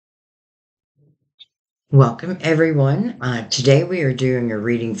Welcome, everyone. Today we are doing a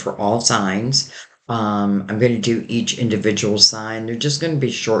reading for all signs. I'm going to do each individual sign. They're just going to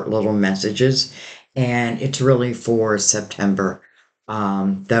be short little messages, and it's really for September.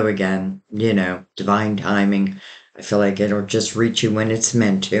 Though, again, divine timing. I feel like it'll just reach you when it's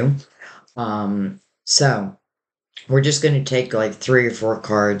meant to. So we're just going to take like 3 or 4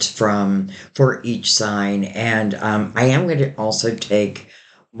 cards for each sign, and I am going to also take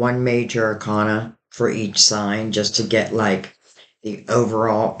one major arcana for each sign just to get like the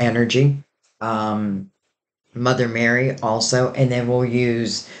overall energy. Um, Mother Mary also, and then we'll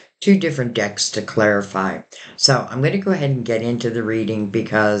use 2 different decks to clarify. So I'm going to go ahead and get into the reading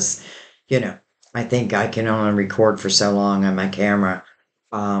because, you know, I think I can only record for so long on my camera.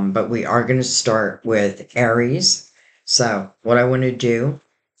 But we are going to start with Aries. So what I want to do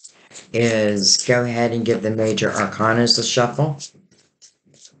is go ahead and give the major arcanas a shuffle.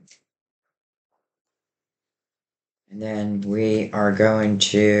 And then we are going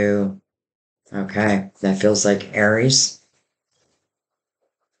to, okay, that feels like Aries.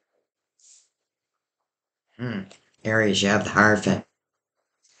 Aries, you have the Hierophant.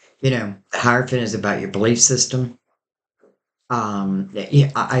 The Hierophant is about your belief system.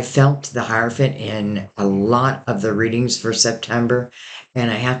 Yeah, I felt the Hierophant in a lot of the readings for September, and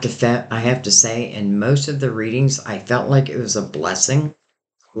I have to say, in most of the readings, I felt like it was a blessing,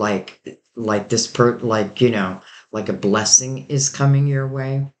 like like a blessing is coming your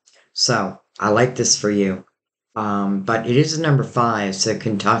way. So I like this for you. But it is a number 5, so it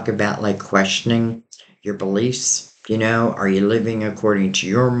can talk about like questioning your beliefs. Are you living according to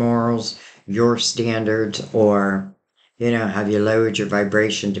your morals, your standards, or, have you lowered your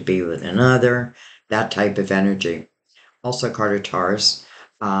vibration to be with another? That type of energy. Also, card of Taurus,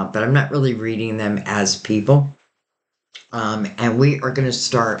 but I'm not really reading them as people. And we are going to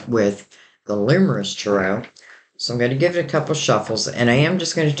start with the Luminous Tarot. So I'm going to give it a couple shuffles, and I am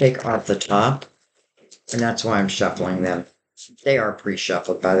just going to take off the top. And that's why I'm shuffling them. They are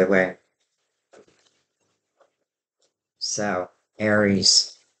pre-shuffled, by the way. So,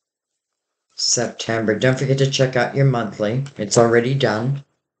 Aries, September. Don't forget to check out your monthly. It's already done.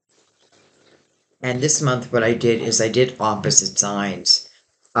 And this month, what I did is I did opposite signs.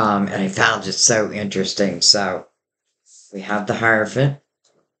 And I found it so interesting. So, we have the Hierophant.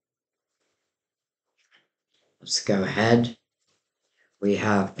 Let's go ahead. We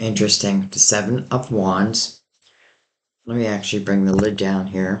have, interesting, the 7 of Wands. Let me actually bring the lid down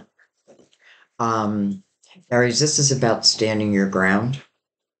here. Aries, this is about standing your ground.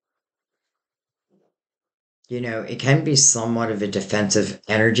 It can be somewhat of a defensive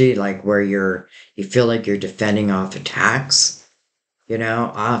energy, like where you feel like you're defending off attacks. I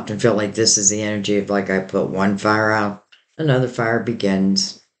often feel like this is the energy of like I put one fire out, another fire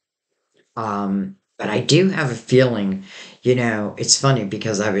begins. But I do have a feeling, it's funny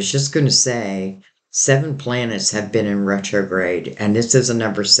because I was just going to say 7 planets have been in retrograde, and this is a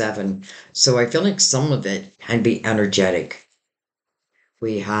number 7. So I feel like some of it can be energetic.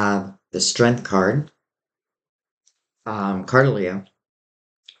 We have the Strength card, card of Leo.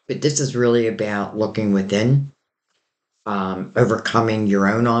 But this is really about looking within, overcoming your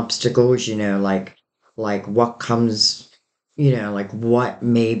own obstacles, like what comes, like what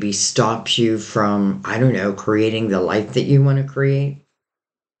maybe stops you from, I don't know, creating the life that you want to create.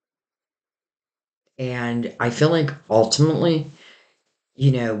 And I feel like ultimately,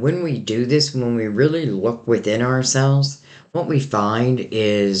 when we do this, when we really look within ourselves, what we find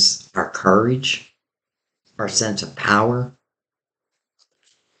is our courage, our sense of power.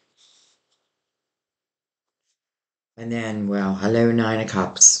 And then, well, hello, 9 of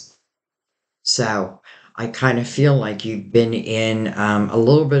Cups. So I kind of feel like you've been in a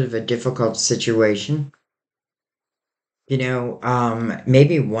little bit of a difficult situation.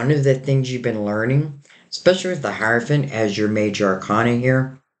 Maybe one of the things you've been learning, especially with the Hierophant as your major arcana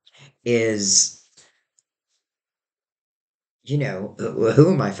here, is,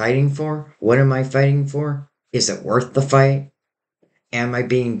 who am I fighting for? What am I fighting for? Is it worth the fight? Am I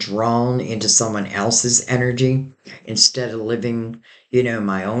being drawn into someone else's energy instead of living,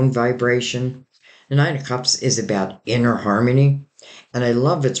 my own vibration? The 9 of Cups is about inner harmony, and I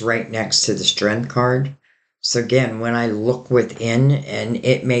love it's right next to the Strength card. So again, when I look within, and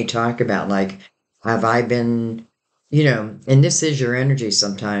it may talk about like, have I been, and this is your energy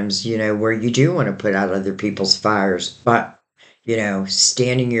sometimes, where you do want to put out other people's fires, but,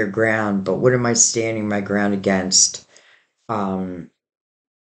 standing your ground. But what am I standing my ground against? Um,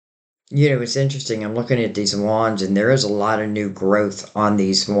 it's interesting. I'm looking at these wands, and there is a lot of new growth on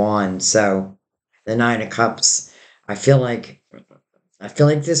these wands. So the 9 of Cups, I feel like I feel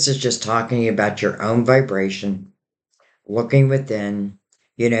like this is just talking about your own vibration, looking within.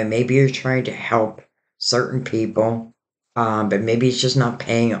 Maybe you're trying to help certain people, but maybe it's just not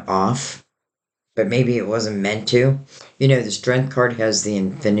paying off, but maybe it wasn't meant to. The strength card has the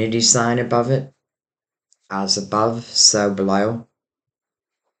infinity sign above it, as above, so below.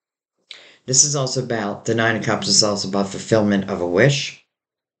 This is also about the Nine of Cups is also about fulfillment of a wish.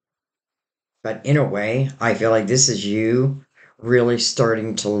 But in a way, I feel like this is you really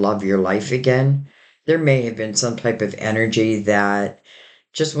starting to love your life again. There may have been some type of energy that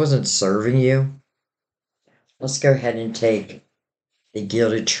just wasn't serving you. Let's go ahead and take the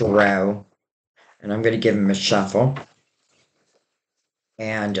Gilded Tarot, and I'm going to give him a shuffle.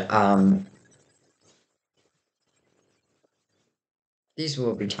 And these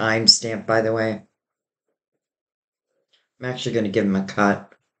will be time stamped, by the way. I'm actually going to give him a cut.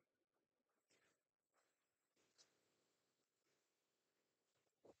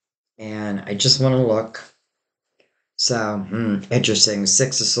 And I just want to look. So, interesting.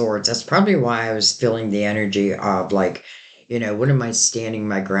 Six of Swords. That's probably why I was feeling the energy of like, what am I standing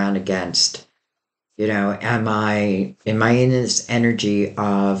my ground against? Am I in this energy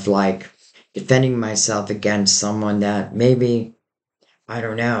of like defending myself against someone that maybe, I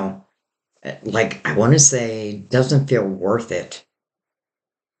don't know, like I want to say doesn't feel worth it.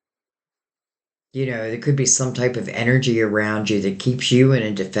 There could be some type of energy around you that keeps you in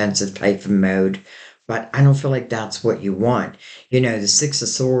a defensive type of mode, but I don't feel like that's what you want. The Six of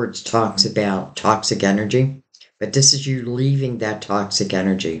Swords talks about toxic energy, but this is you leaving that toxic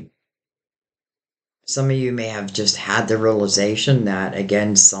energy. Some of you may have just had the realization that,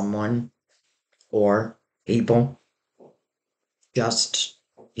 again, someone or people just,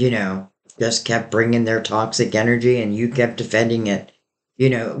 you know, just kept bringing their toxic energy and you kept defending it,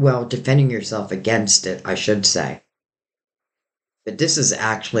 well, defending yourself against it, I should say. But this is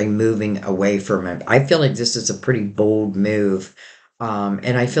actually moving away from it. I feel like this is a pretty bold move.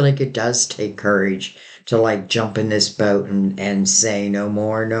 And I feel like it does take courage to like jump in this boat and say, no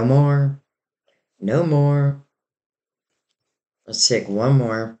more, no more, no more. Let's take one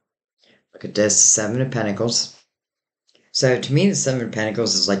more. Look at this, Seven of Pentacles. So to me, the Seven of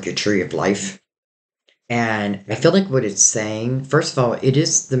Pentacles is like your tree of life. And I feel like what it's saying, first of all, it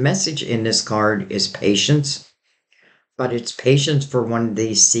is the message in this card is patience, but it's patience for one of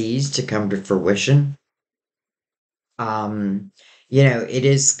these seeds to come to fruition. Um, it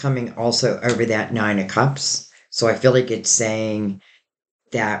is coming also over that Nine of Cups. So I feel like it's saying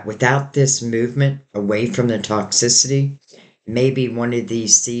that without this movement away from the toxicity, maybe one of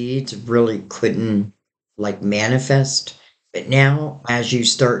these seeds really couldn't like manifest. But now, as you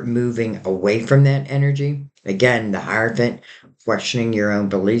start moving away from that energy, again, the Hierophant, questioning your own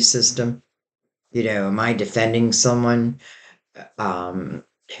belief system. Am I defending someone um,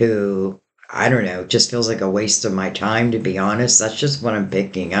 who, I don't know, just feels like a waste of my time, to be honest? That's just what I'm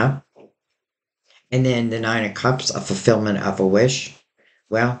picking up. And then the Nine of Cups, a fulfillment of a wish.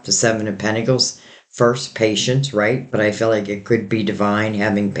 Well, the Seven of Pentacles, first, patience, right? But I feel like it could be divine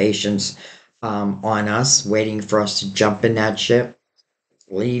having patience on us, waiting for us to jump in that ship,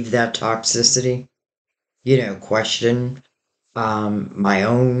 leave that toxicity, question my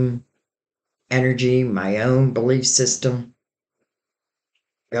own energy, my own belief system,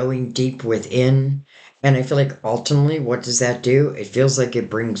 going deep within. And I feel like ultimately, what does that do? It feels like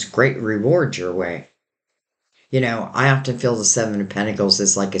it brings great rewards your way. I often feel the Seven of Pentacles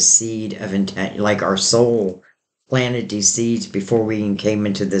is like a seed of intent, like our soul planted these seeds before we even came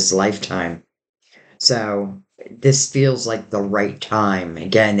into this lifetime. So this feels like the right time.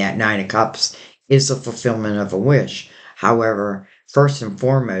 Again, that Nine of Cups is the fulfillment of a wish. However, first and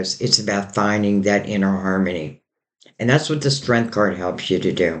foremost, it's about finding that inner harmony. And that's what the Strength card helps you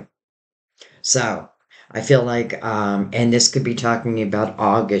to do. So I feel like, and this could be talking about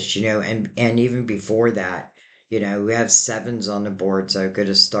August, and even before that, we have sevens on the board, so it could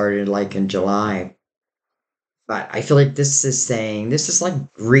have started like in July. But I feel like this is saying this is like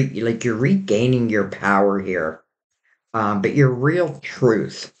like you're regaining your power here, but your real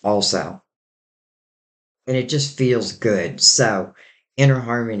truth also, and it just feels good. So inner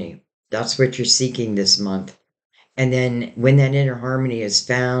harmony, that's what you're seeking this month. And then when that inner harmony is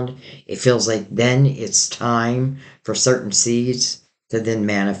found, it feels like then it's time for certain seeds to then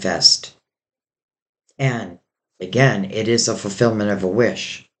manifest. And again, it is a fulfillment of a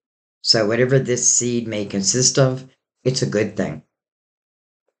wish. So whatever this seed may consist of, it's a good thing.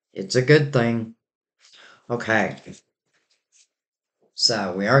 It's a good thing. Okay.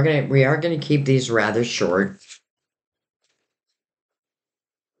 So we are gonna keep these rather short.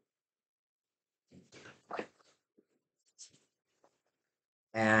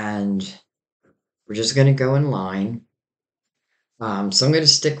 And we're just going to go in line. So I'm going to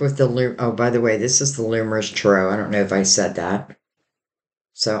stick with the, oh, by the way, this is the Luminous Tarot. I don't know if I said that.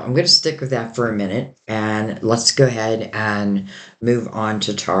 So I'm going to stick with that for a minute, and let's go ahead and move on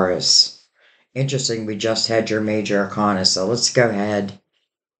to Taurus. Interesting, we just had your major arcana, so let's go ahead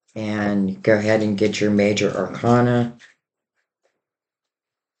and get your major arcana.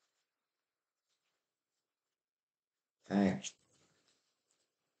 Okay.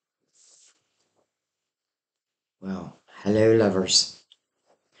 Well, hello, lovers.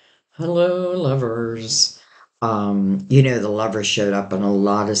 Hello, lovers. The lovers showed up in a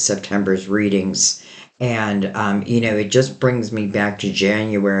lot of September's readings. And, it just brings me back to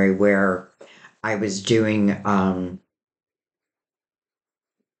January where I was doing,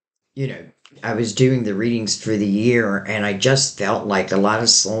 you know, I was doing the readings for the year, and I just felt like a lot of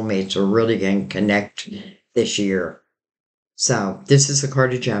soulmates were really going to connect this year. So, this is the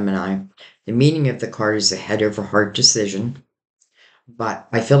card of Gemini. The meaning of the card is a head over heart decision, but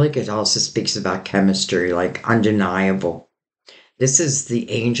I feel like it also speaks about chemistry, like undeniable. This is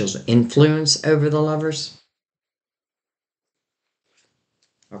the angel's influence over the lovers.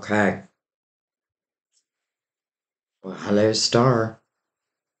 Okay. Well, hello, star.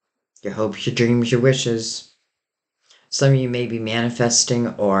 Your hopes, your dreams, your wishes. Some of you may be manifesting,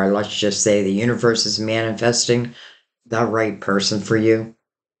 or let's just say the universe is manifesting the right person for you.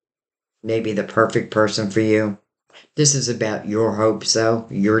 Maybe the perfect person for you. This is about your hopes, though,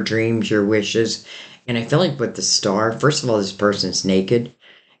 your dreams, your wishes. And I feel like with the star, first of all, this person's naked.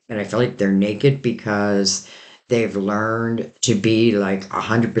 And I feel like they're naked because they've learned to be like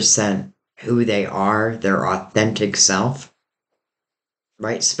 100% who they are, their authentic self,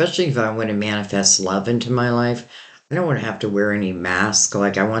 right? Especially if I want to manifest love into my life. I don't want to have to wear any mask.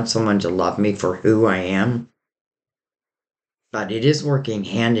 Like, I want someone to love me for who I am. But it is working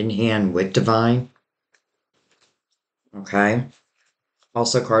hand in hand with divine. Okay.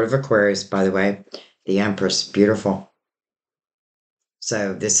 Also, card of Aquarius, by the way. The Empress. Beautiful.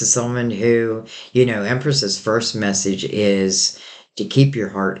 So this is someone who, Empress's first message is to keep your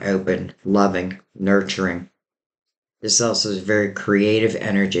heart open, loving, nurturing. This also is very creative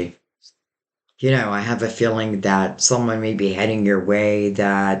energy. I have a feeling that someone may be heading your way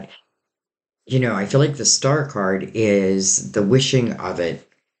that, I feel like the star card is the wishing of it.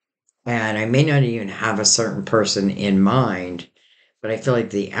 And I may not even have a certain person in mind, but I feel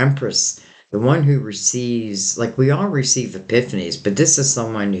like the Empress, the one who receives, like we all receive epiphanies, but this is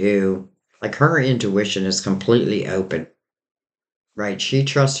someone who, like her intuition is completely open, right? She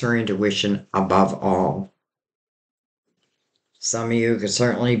trusts her intuition above all. Some of you could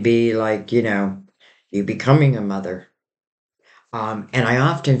certainly be like, you becoming a mother. And I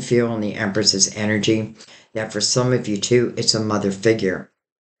often feel in the Empress's energy that for some of you too, it's a mother figure.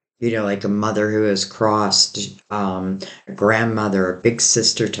 Like a mother who has crossed, a grandmother, a big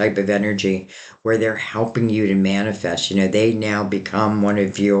sister type of energy where they're helping you to manifest. They now become one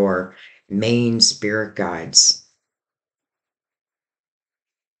of your main spirit guides.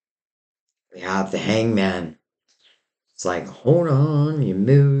 We have the hangman. It's like, hold on, you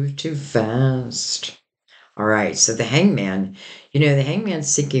move too fast. All right, so the hangman, the hangman's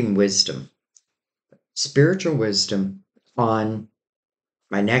seeking wisdom, spiritual wisdom on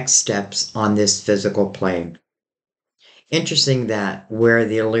my next steps on this physical plane. Interesting that where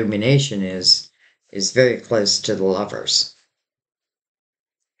the illumination is very close to the lovers.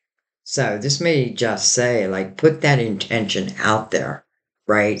 So this may just say, like, put that intention out there,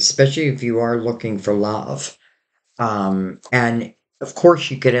 right? Especially if you are looking for love. And of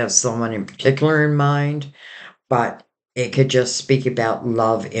course, you could have someone in particular in mind, but it could just speak about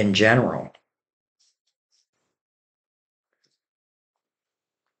love in general.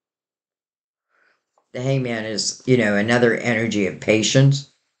 The hangman is, another energy of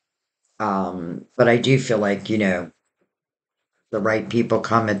patience. But I do feel like, the right people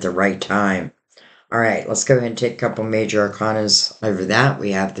come at the right time. All right, let's go ahead and take a couple major arcanas over that.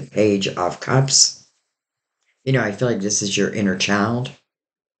 We have the Page of Cups. I feel like this is your inner child.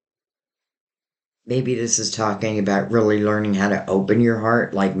 Maybe this is talking about really learning how to open your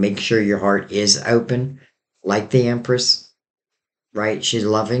heart, like make sure your heart is open, like the Empress, right? She's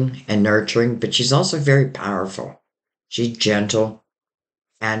loving and nurturing, but she's also very powerful. She's gentle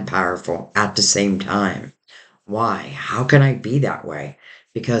and powerful at the same time. Why? How can I be that way?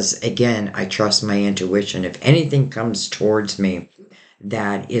 Because again, I trust my intuition. If anything comes towards me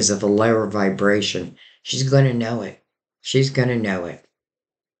that is of a lower vibration, she's going to know it. She's going to know it.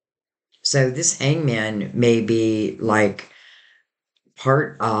 So this hangman may be like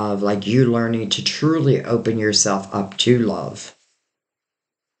part of like you learning to truly open yourself up to love.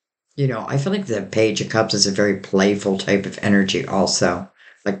 I feel like the Page of Cups is a very playful type of energy also,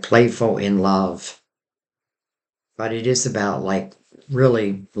 like playful in love. But it is about like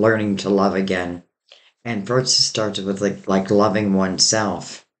really learning to love again. And first it starts with like loving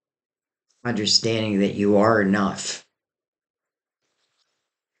oneself, understanding that you are enough.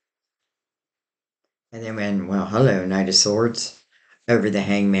 And then well, hello, Knight of Swords over the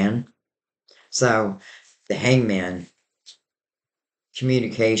Hangman. So the Hangman,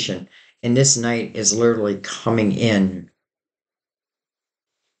 communication. And this knight is literally coming in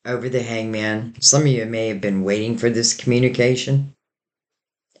over the Hangman. Some of you may have been waiting for this communication.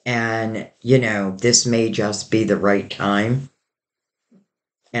 And, this may just be the right time.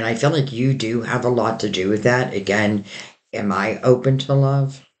 And I feel like you do have a lot to do with that. Again, am I open to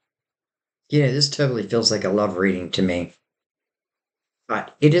love? This totally feels like a love reading to me.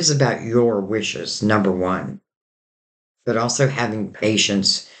 But it is about your wishes, number one, but also having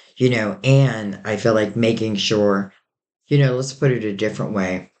patience, and I feel like making sure, let's put it a different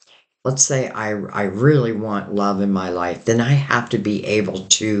way. Let's say I really want love in my life, then I have to be able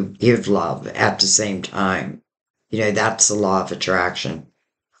to give love at the same time. That's the law of attraction.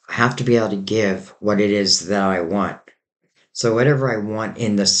 I have to be able to give what it is that I want. So whatever I want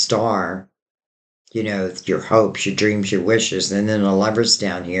in the star, your hopes, your dreams, your wishes, and then the lovers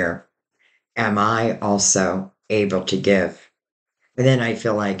down here, am I also able to give? And then I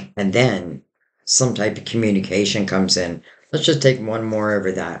feel like, and then some type of communication comes in. Let's just take one more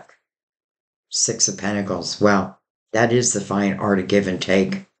over that. Six of Pentacles. Well, that is the fine art of give and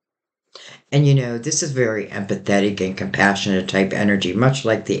take. And this is very empathetic and compassionate type energy, much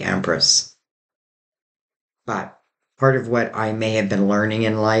like the Empress. But part of what I may have been learning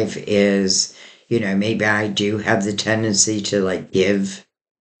in life is, maybe I do have the tendency to like give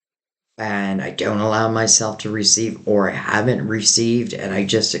and I don't allow myself to receive, or I haven't received and I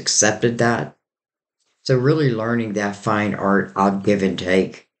just accepted that. So really learning that fine art of give and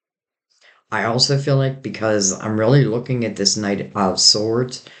take. I also feel like because I'm really looking at this Knight of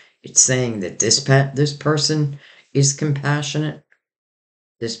Swords, it's saying that this person is compassionate.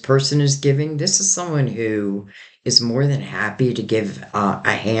 This person is giving. This is someone who is more than happy to give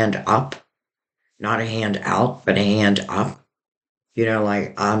a hand up, not a hand out, but a hand up.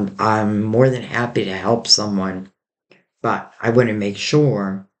 Like I'm more than happy to help someone, but I want to make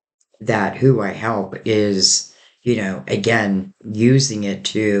sure that who I help is, again, using it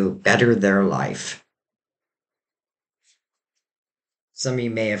to better their life. Some of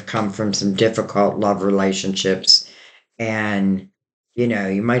you may have come from some difficult love relationships and,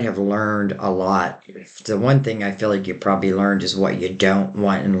 you might have learned a lot. The one thing I feel like you probably learned is what you don't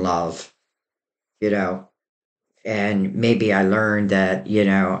want in love, and maybe I learned that,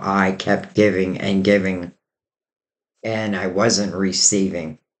 I kept giving and giving and I wasn't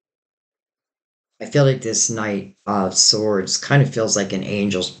receiving. I feel like this Knight of Swords kind of feels like an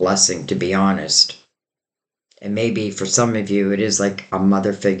angel's blessing, to be honest. And maybe for some of you, it is like a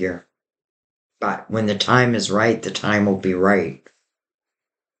mother figure. But when the time is right, the time will be right.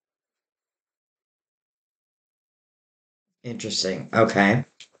 Interesting. Okay.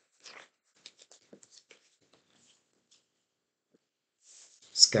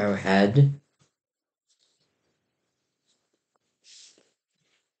 Let's go ahead.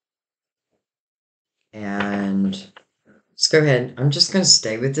 And let's go ahead. I'm just going to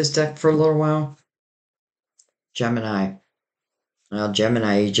stay with this deck for a little while. Gemini. Well,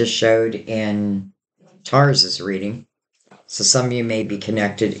 Gemini, you just showed in Taurus's reading. So some of you may be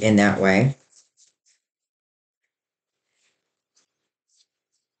connected in that way.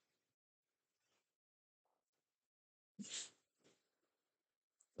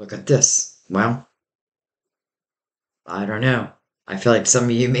 Look at this. Well, I don't know. I feel like some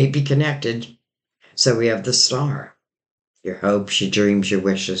of you may be connected. So we have the star. Your hopes, your dreams, your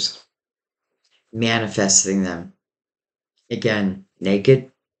wishes. Manifesting them. Again,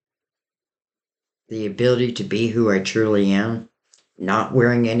 naked. The ability to be who I truly am. Not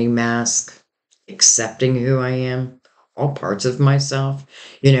wearing any mask. Accepting who I am. All parts of myself.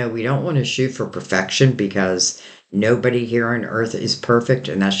 We don't want to shoot for perfection because nobody here on earth is perfect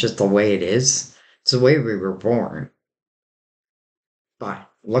and that's just the way it is. It's the way we were born. But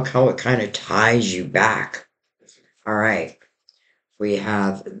look how it kind of ties you back. All right. We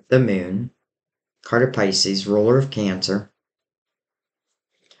have the moon, card of Pisces, ruler of Cancer.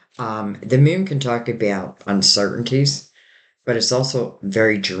 The moon can talk about uncertainties, but it's also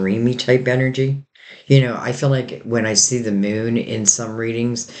very dreamy type energy. I feel like when I see the moon in some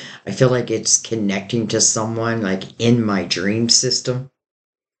readings, I feel like it's connecting to someone like in my dream system.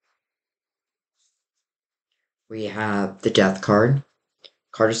 We have the death card.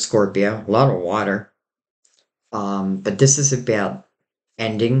 card of Scorpio, a lot of water. But this is about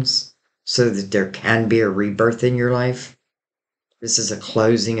endings so that there can be a rebirth in your life. This is a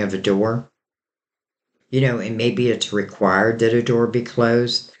closing of a door. And maybe it's required that a door be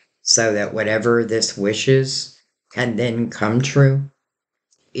closed so that whatever this wishes can then come true.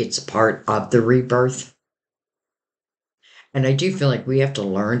 It's part of the rebirth. And I do feel like we have to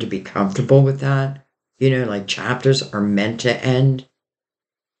learn to be comfortable with that. Like chapters are meant to end.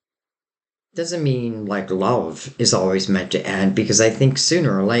 Doesn't mean like love is always meant to end, because I think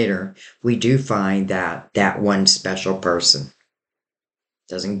sooner or later we do find that one special person.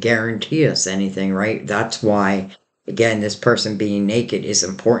 Doesn't guarantee us anything, right? That's why, again, this person being naked is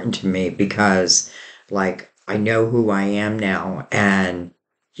important to me, because like I know who I am now, and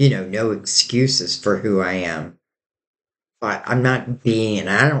no excuses for who I am. But I'm not being, and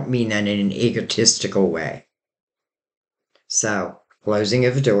I don't mean that in an egotistical way. So, closing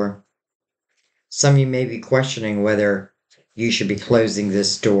of a door. Some of you may be questioning whether you should be closing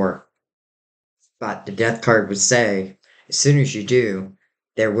this door. But the death card would say, as soon as you do,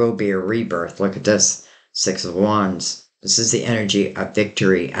 there will be a rebirth. Look at this, Six of Wands. This is the energy of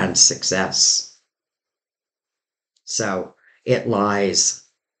victory and success. So, it lies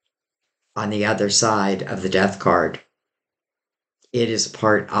on the other side of the death card. It is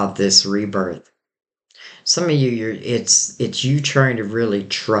part of this rebirth. Some of you, it's you trying to really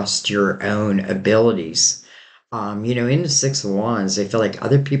trust your own abilities. In the Six of Wands, I feel like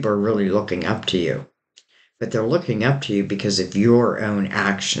other people are really looking up to you, but they're looking up to you because of your own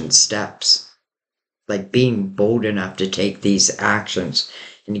action steps, like being bold enough to take these actions.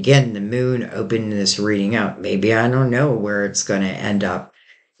 And again, the moon opening this reading out. Maybe I don't know where it's going to end up,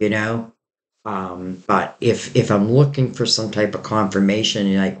 you know. But if I'm looking for some type of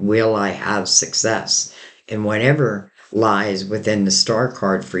confirmation, like, will I have success? And whatever lies within the star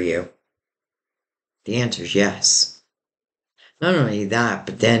card for you, the answer is yes. Not only that,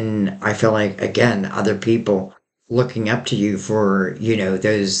 but then I feel like, again, other people looking up to you for,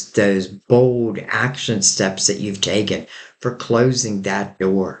 those bold action steps that you've taken for closing that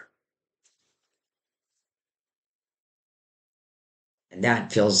door. And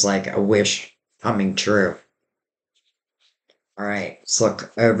that feels like a wish coming true. All right, let's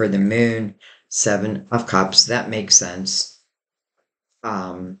look over the moon. Seven of Cups. That makes sense.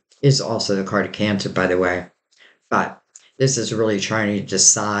 Is also the card of Cancer, by the way. But this is really trying to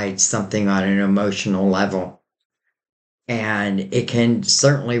decide something on an emotional level. And it can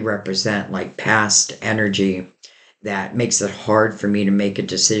certainly represent like past energy that makes it hard for me to make a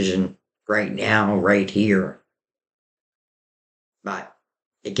decision right now, right here. But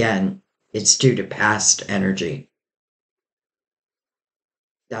again, it's due to past energy.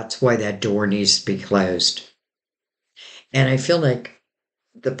 That's why that door needs to be closed. And I feel like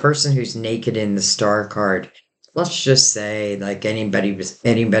the person who's naked in the star card, let's just say like anybody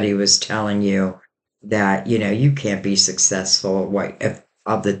was telling you that, you can't be successful if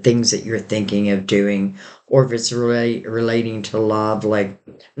of the things that you're thinking of doing, or if it's relating to love, like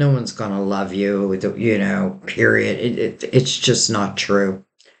no one's gonna love you, period. It's just not true.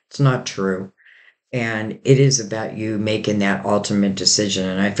 It's not true. And it is about you making that ultimate decision.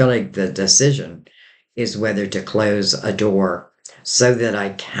 And I feel like the decision is whether to close a door so that I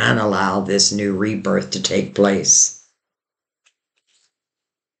can allow this new rebirth to take place.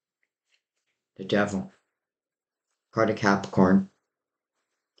 The Devil, card of Capricorn.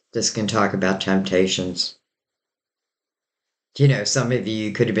 This can talk about temptations. Some of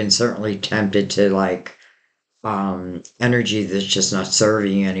you could have been certainly tempted to like energy that's just not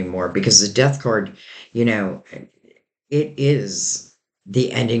serving you anymore, because the death card, it is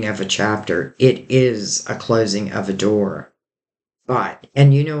the ending of a chapter. It is a closing of a door. But,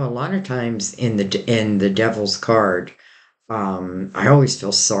 and a lot of times in the devil's card, I always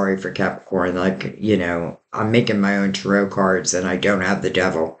feel sorry for Capricorn. Like, I'm making my own tarot cards and I don't have the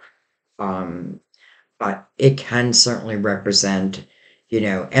devil. But it can certainly represent,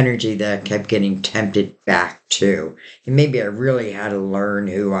 energy that I kept getting tempted back to. And maybe I really had to learn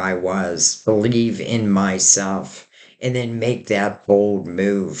who I was, believe in myself, and then make that bold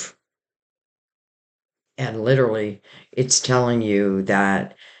move. And literally, it's telling you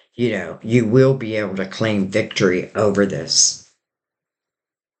that, you will be able to claim victory over this.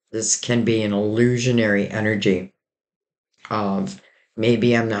 This can be an illusionary energy of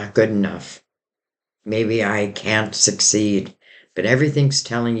maybe I'm not good enough. Maybe I can't succeed, but everything's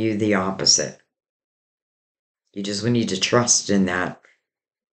telling you the opposite. You just need to trust in that.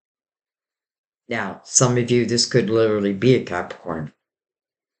 Now, some of you, this could literally be a Capricorn.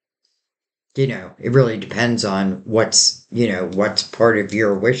 It really depends on what's part of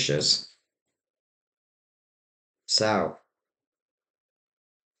your wishes. So,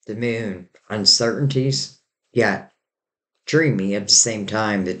 the moon, uncertainties, yet dreamy at the same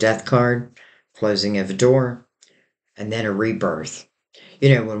time. The death card, closing of a door, and then a rebirth.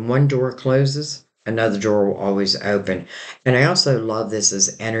 When one door closes, another door will always open. And I also love this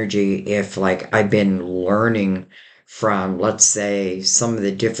as energy if, like, I've been learning from, let's say, some of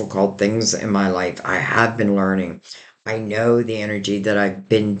the difficult things in my life. I have been learning. I know the energy that I've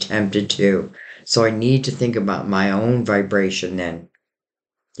been tempted to. So I need to think about my own vibration then.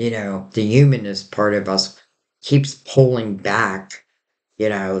 The humanist part of us keeps pulling back,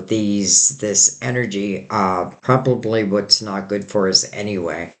 this energy, probably what's not good for us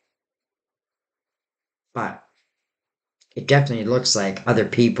anyway. But it definitely looks like other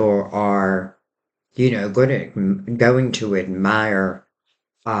people are, going to admire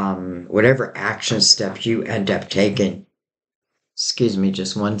whatever action steps you end up taking. Excuse me,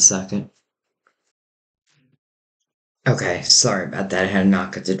 just one second. Okay, sorry about that. I had a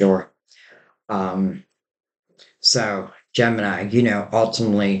knock at the door. Um, so Gemini,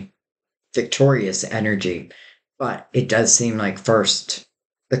 ultimately victorious energy, but it does seem like first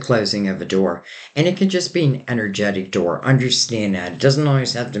the closing of a door. And it can just be an energetic door. Understand that. It doesn't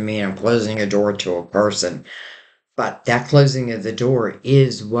always have to mean I'm closing a door to a person, but that closing of the door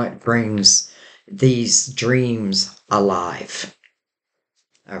is what brings these dreams alive.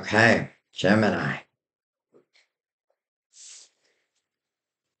 Okay, Gemini.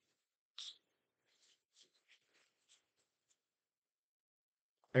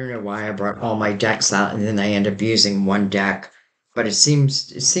 I don't know why I brought all my decks out and then I end up using one deck, but it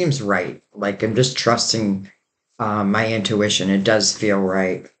seems right. Like I'm just trusting my intuition. It does feel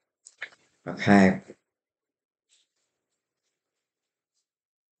right. Okay,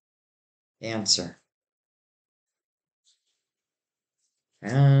 answer.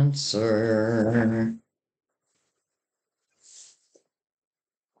 Answer.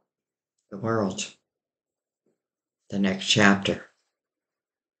 The world. The next chapter.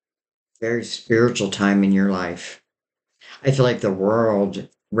 Very spiritual time in your life. I feel like the world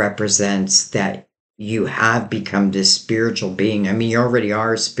represents that you have become this spiritual being. I mean, you already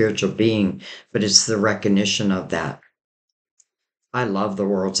are a spiritual being, but it's the recognition of that. I love the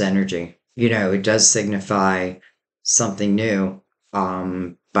world's energy. It does signify something new.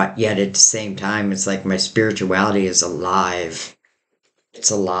 But yet at the same time, it's like my spirituality is alive. It's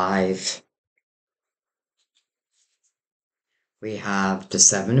alive. We have the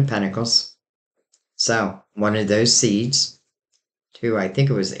Seven of Pentacles. So, one of those seeds, two, I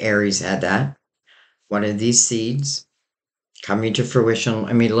think it was Aries had that. One of these seeds coming to fruition.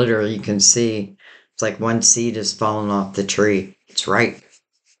 I mean, literally, you can see it's like one seed is falling off the tree. It's right.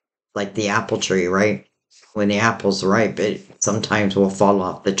 Like the apple tree, right? When the apple's ripe, it sometimes will fall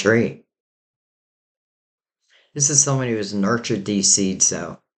off the tree. This is someone who has nurtured these seeds,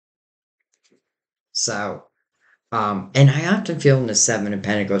 though. So, and I often feel in the Seven of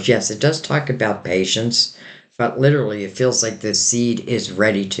Pentacles, yes, it does talk about patience, but literally it feels like the seed is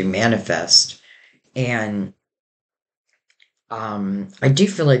ready to manifest. And I do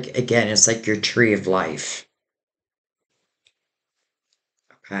feel like, again, it's like your tree of life.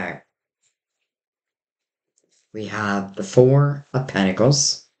 Okay. We have the Four of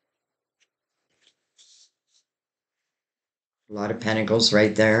Pentacles. A lot of pentacles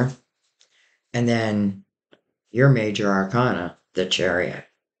right there. And then your major arcana, the Chariot.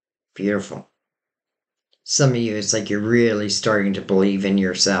 Beautiful. Some of you, it's like you're really starting to believe in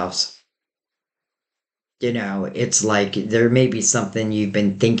yourselves. It's like there may be something you've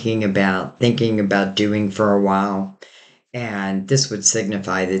been thinking about doing for a while, and this would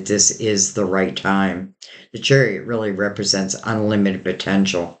signify that this is the right time. The Chariot really represents unlimited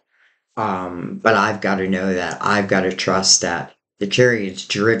potential. But I've got to know that. I've got to trust that. The Chariot's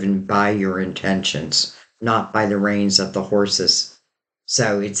driven by your intentions, not by the reins of the horses.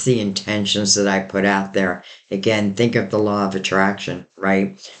 So it's the intentions that I put out there. Again, think of the law of attraction,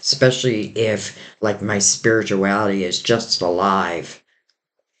 right? Especially if, like, my spirituality is just alive.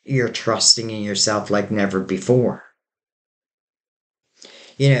 You're trusting in yourself like never before.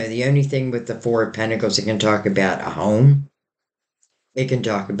 The only thing with the Four of Pentacles, it can talk about a home. It can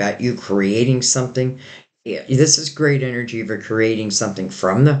talk about you creating something. Yeah, this is great energy for creating something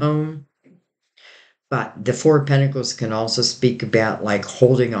from the home. But the Four of Pentacles can also speak about like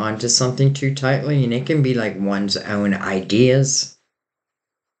holding on to something too tightly, and it can be like one's own ideas,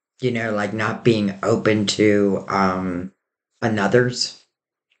 like not being open to another's.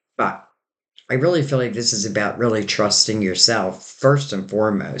 But I really feel like this is about really trusting yourself first and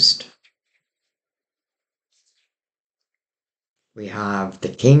foremost. We have the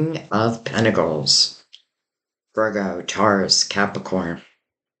King of Pentacles, Virgo, Taurus, Capricorn.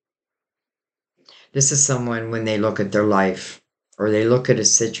 This is someone, when they look at their life or they look at a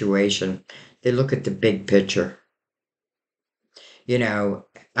situation, they look at the big picture. You know,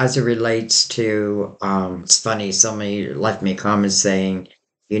 as it relates to, it's funny, somebody left me a comment saying,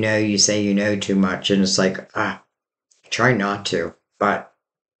 you say you know too much. And it's like, try not to, but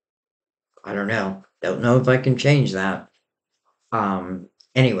I don't know. Don't know if I can change that.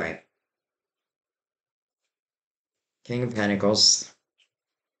 Anyway, King of Pentacles.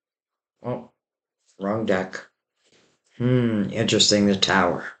 Oh, wrong deck. Interesting, the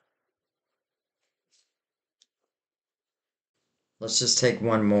Tower. Let's just take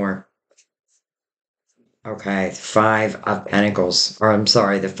one more. Okay, the Five of Pentacles. Or I'm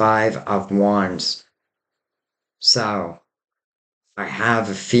sorry, the Five of Wands. So, I have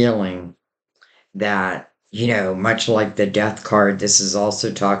a feeling that, much like the Death card, this is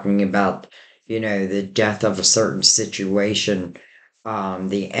also talking about, the death of a certain situation,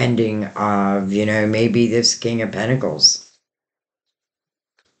 the ending of, maybe this King of Pentacles.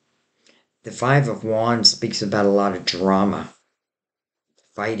 The Five of Wands speaks about a lot of drama,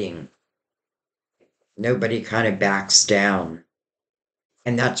 fighting. Nobody kind of backs down.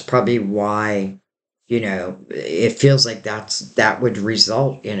 And that's probably why, it feels like that would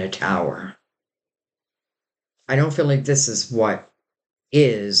result in a tower. I don't feel like this is what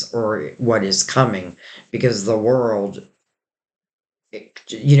is or what is coming, because the world,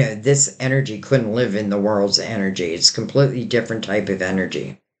 this energy couldn't live in the world's energy. It's completely different type of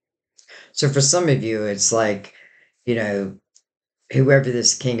energy. So for some of you, it's like, whoever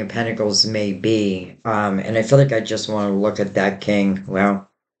this King of Pentacles may be, and I feel like I just want to look at that king. Well,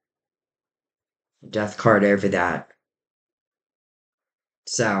 death card over that.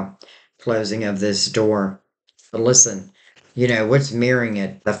 So, closing of this door. But listen, what's mirroring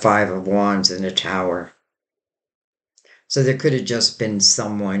it? The Five of Wands in a tower. So there could have just been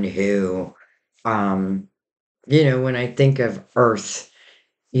someone who, when I think of earth,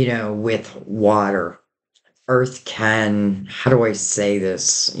 with water, earth can, how do I say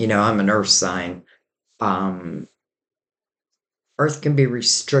this? I'm an earth sign. Um, earth can be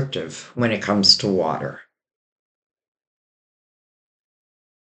restrictive when it comes to water.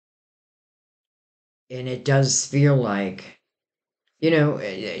 And it does feel like,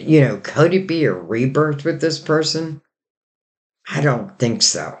 could it be a rebirth with this person? I don't think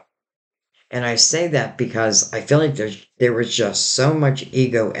so. And I say that because I feel like there was just so much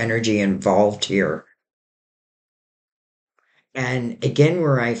ego energy involved here. And again,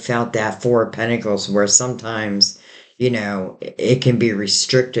 where I felt that Four of Pentacles, where sometimes, it can be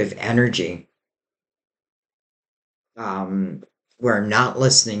restrictive energy. We're not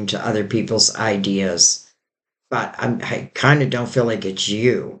listening to other people's ideas. But I kind of don't feel like it's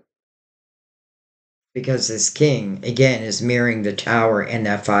you. Because this king, again, is mirroring the tower and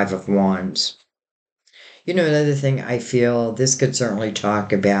that Five of Wands. Another thing I feel this could certainly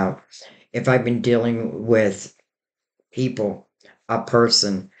talk about, if I've been dealing with people, a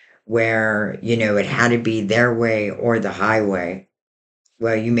person where, it had to be their way or the highway.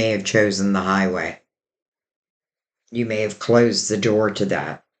 Well, you may have chosen the highway. You may have closed the door to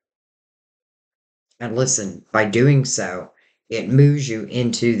that. And listen, by doing so, it moves you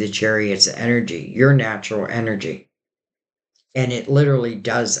into the Chariot's energy, your natural energy. And it literally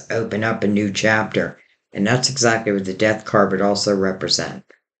does open up a new chapter. And that's exactly what the Death card would also represent.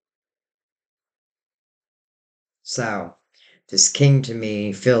 So, this king to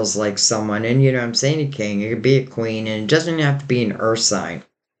me feels like someone, and I'm saying a king, it could be a queen, and it doesn't have to be an earth sign.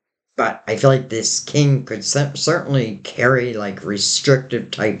 But I feel like this king could certainly carry like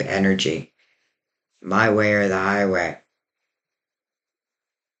restrictive type energy. My way or the highway.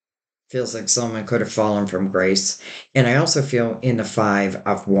 Feels like someone could have fallen from grace. And I also feel in the Five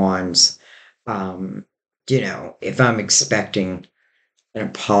of Wands, if I'm expecting an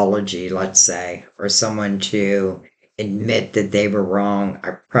apology, let's say, or someone to admit that they were wrong,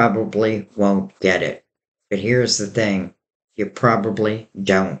 I probably won't get it. But here's the thing, you probably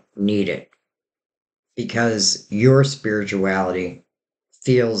don't need it, because your spirituality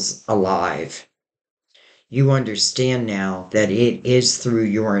feels alive. You understand now that it is through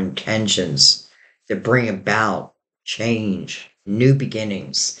your intentions to bring about change, new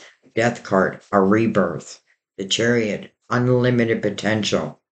beginnings. Death card, a rebirth. The Chariot, unlimited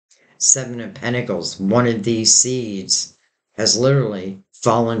potential. Seven of Pentacles, one of these seeds has literally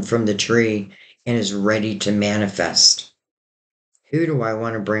fallen from the tree and is ready to manifest. Who do I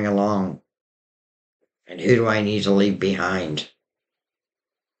want to bring along? And who do I need to leave behind?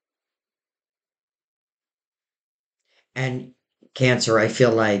 And Cancer, I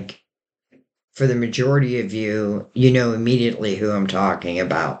feel like for the majority of you, you know immediately who I'm talking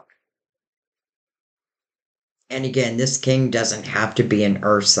about. And again, this king doesn't have to be an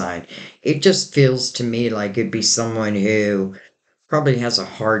earth sign. It just feels to me like it'd be someone who probably has a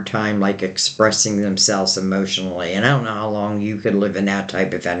hard time like expressing themselves emotionally. And I don't know how long you could live in that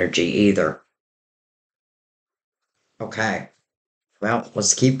type of energy either. Okay. Well,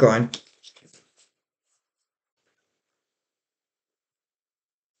 let's keep going.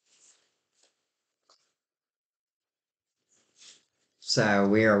 So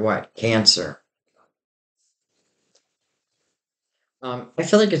we are what? Cancer. I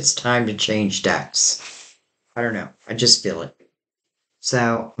feel like it's time to change decks. I don't know. I just feel it.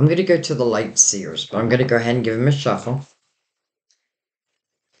 So I'm going to go to the light seers, but I'm going to go ahead and give them a shuffle.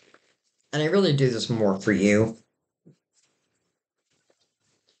 And I really do this more for you.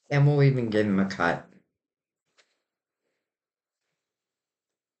 And we'll even give them a cut.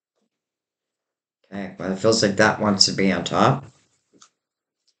 Okay, well, it feels like that wants to be on top.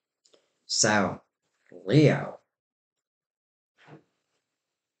 So, Leo.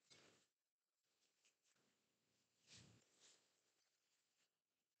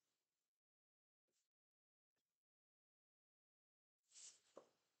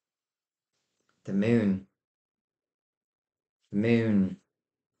 The moon. Moon.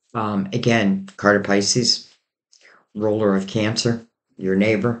 Again, card of Pisces, ruler of Cancer, your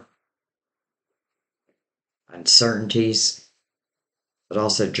neighbor, uncertainties, but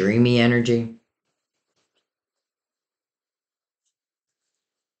also dreamy energy.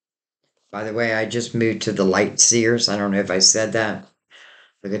 By the way, I just moved to the light seers. I don't know if I said that.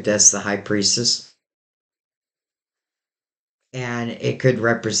 Look at this, the high priestess. And it could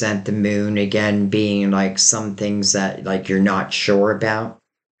represent the moon again being like some things that like you're not sure about.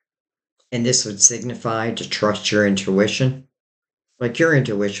 And this would signify to trust your intuition. Like your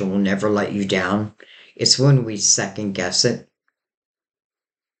intuition will never let you down. It's when we second guess it.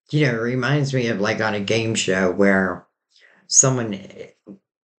 You know, it reminds me of like on a game show where someone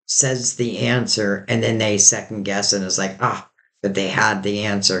says the answer and then they second guess and it's like, but they had the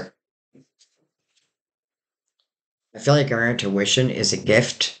answer. I feel like our intuition is a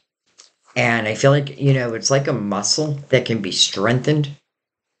gift. And I feel like, you know, it's like a muscle that can be strengthened.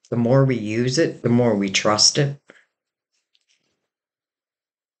 The more we use it, the more we trust it.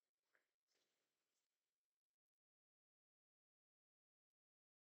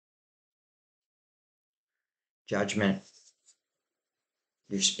 Judgment,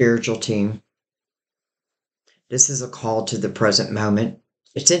 your spiritual team. This is a call to the present moment.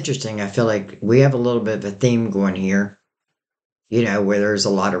 It's interesting. I feel like we have a little bit of a theme going here, you know, where there's a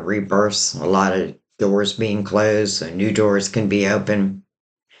lot of rebirths, a lot of doors being closed, so new doors can be open.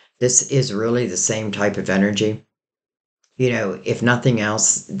 This is really the same type of energy. You know, if nothing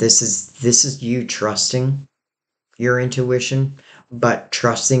else, this is you trusting your intuition, but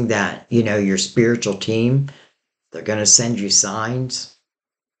trusting that, you know, your spiritual team, they're going to send you signs.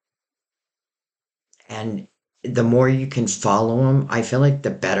 And the more you can follow them, I feel like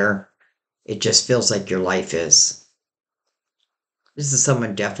the better it just feels like your life is. This is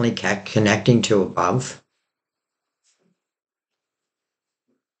someone definitely connecting to above.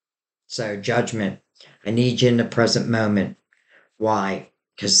 So, judgment. I need you in the present moment. Why?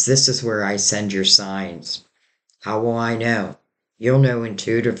 Because this is where I send your signs. How will I know? You'll know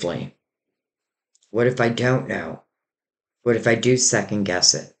intuitively. What if I don't know? What if I do second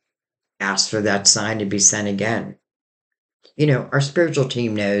guess it? Ask for that sign to be sent again. You know, our spiritual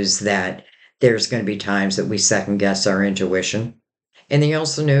team knows that there's going to be times that we second guess our intuition. And they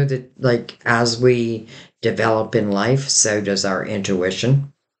also know that, like, as we develop in life, so does our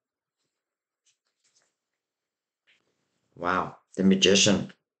intuition. Wow, the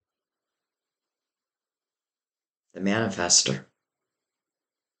magician, the manifester.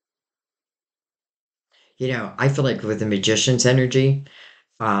 You know, I feel like with the magician's energy,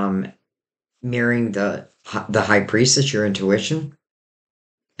 um, mirroring the high priestess, your intuition,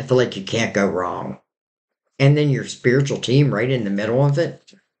 I feel like you can't go wrong. And then your spiritual team right in the middle of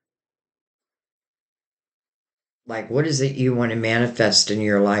it. Like, what is it you want to manifest in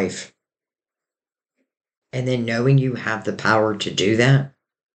your life? And then knowing you have the power to do that.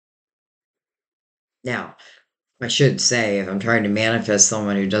 Now, I should say, if I'm trying to manifest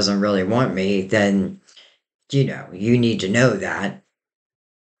someone who doesn't really want me, then, you know, you need to know that.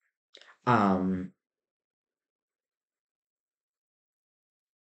 Um,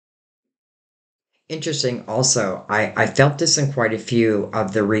 Interesting. Also, I felt this in quite a few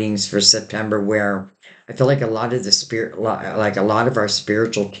of the readings for September where I feel like a lot of the like a lot of our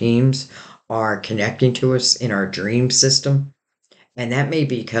spiritual teams are connecting to us in our dream system. And that may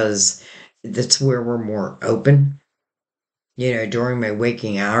be because that's where we're more open. During my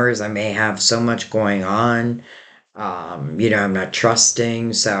waking hours, I may have so much going on. I'm not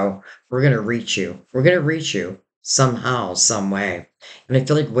trusting. So we're going to reach you. We're going to reach you somehow, some way. And I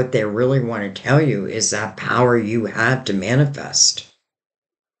feel like what they really want to tell you is that power you have to manifest.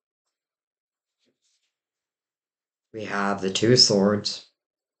 We have the Two of Swords.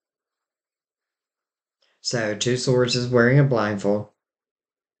 So Two Swords is wearing a blindfold.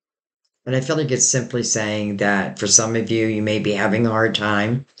 And I feel like it's simply saying that for some of you, you may be having a hard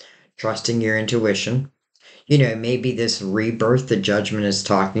time trusting your intuition. Maybe this rebirth the judgment is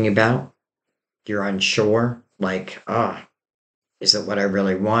talking about, you're unsure, like, is it what I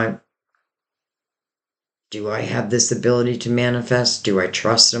really want? Do I have this ability to manifest? Do I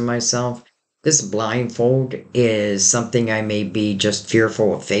trust in myself? This blindfold is something I may be just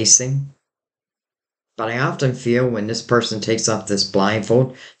fearful of facing. But I often feel when this person takes off this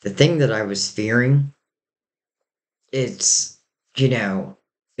blindfold, the thing that I was fearing, it's, you know,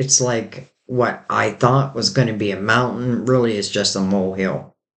 it's like what I thought was going to be a mountain really is just a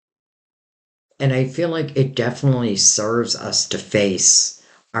molehill. And I feel like it definitely serves us to face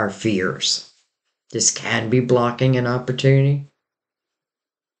our fears. This can be blocking an opportunity.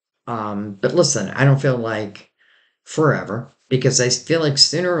 But listen, I don't feel like forever because I feel like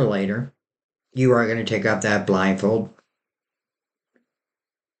sooner or later you are going to take off that blindfold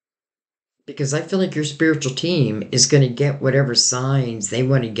because I feel like your spiritual team is going to get whatever signs they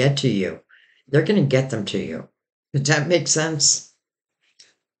want to get to you. They're going to get them to you. Does that make sense?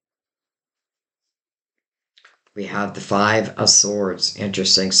 We have the Five of Swords.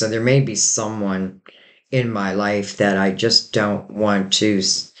 Interesting. So there may be someone in my life that I just don't want to,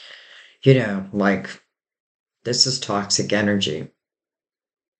 like this is toxic energy.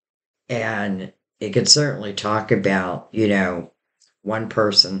 And it could certainly talk about, one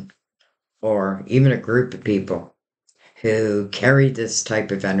person or even a group of people who carry this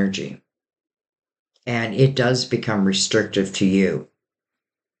type of energy. And it does become restrictive to you.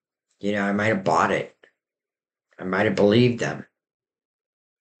 I might have bought it. I might have believed them.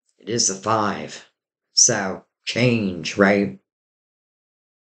 It is a five. So change, right?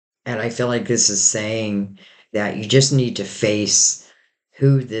 And I feel like this is saying that you just need to face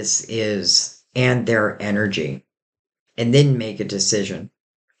who this is and their energy and then make a decision,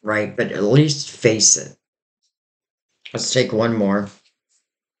 right? But at least face it. Let's take one more.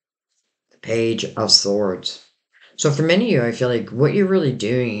 The Page of Swords. So for many of you, I feel like what you're really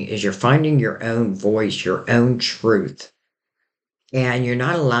doing is you're finding your own voice, your own truth. And you're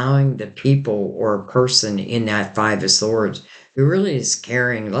not allowing the people or person in that Five of Swords who really is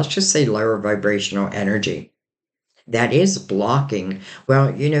carrying, let's just say, lower vibrational energy that is blocking.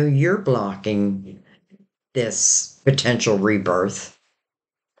 Well, you're blocking this potential rebirth,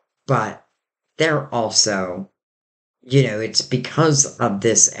 but they're also, it's because of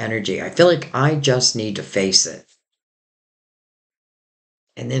this energy. I feel like I just need to face it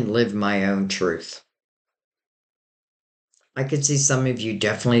and then live my own truth. I could see some of you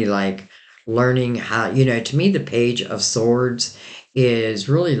definitely like learning how, to me, the Page of Swords is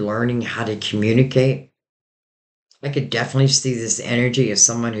really learning how to communicate. I could definitely see this energy as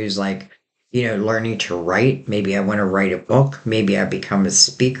someone who's like, learning to write. Maybe I want to write a book. Maybe I become a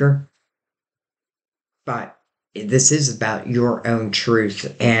speaker. But this is about your own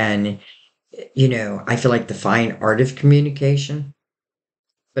truth. And, I feel like the fine art of communication,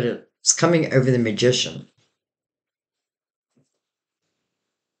 but it's coming over the magician.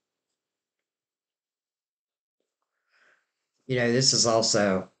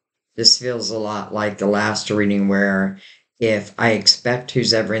 This feels a lot like the last reading where if I expect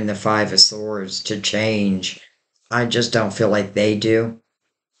who's ever in the Five of Swords to change, I just don't feel like they do.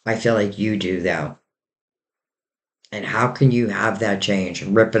 I feel like you do, though. And how can you have that change?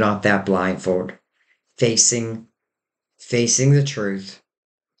 Ripping off that blindfold, facing, facing the truth,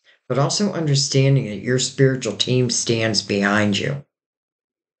 but also understanding that your spiritual team stands behind you.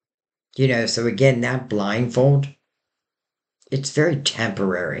 So again, that blindfold, it's very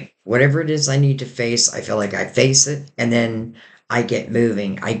temporary. Whatever it is I need to face, I feel like I face it and then I get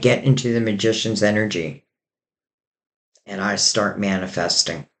moving. I get into the magician's energy and I start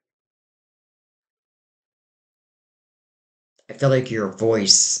manifesting. I feel like your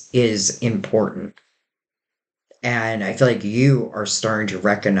voice is important. And I feel like you are starting to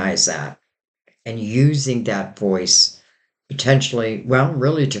recognize that and using that voice potentially, well,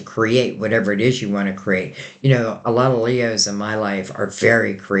 really to create whatever it is you want to create. A lot of Leos in my life are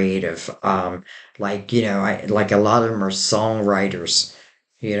very creative. Like a lot of them are songwriters,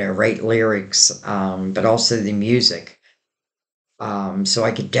 write lyrics, but also the music. So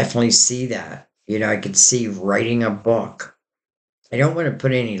I could definitely see that. I could see writing a book. I don't want to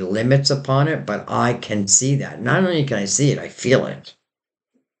put any limits upon it, but I can see that. Not only can I see it, I feel it.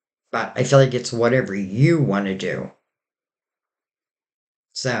 But I feel like it's whatever you want to do.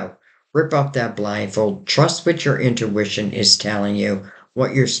 So rip off that blindfold, trust what your intuition is telling you,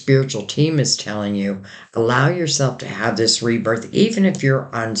 what your spiritual team is telling you. Allow yourself to have this rebirth, even if you're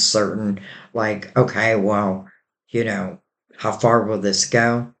uncertain, like, okay, well, you know, how far will this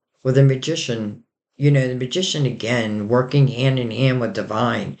go? Well, the magician again, working hand in hand with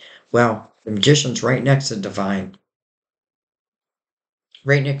divine. Well, the magician's right next to divine,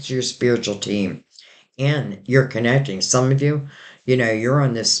 right next to your spiritual team. And you're connecting. Some of you, you're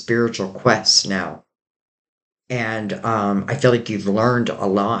on this spiritual quest now. And I feel like you've learned a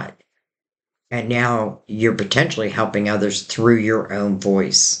lot. And now you're potentially helping others through your own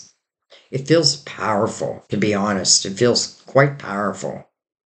voice. It feels powerful, to be honest. It feels quite powerful.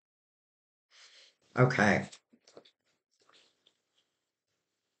 Okay.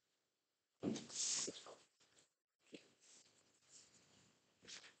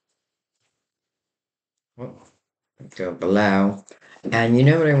 Well, go below. And you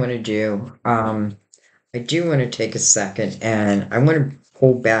know what I want to do? I do want to take a second and I want to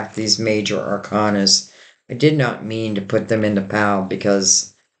pull back these major arcanas. I did not mean to put them in the pile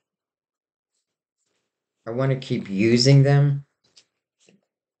because I want to keep using them.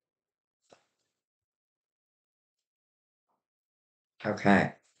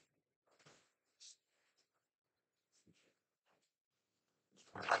 Okay.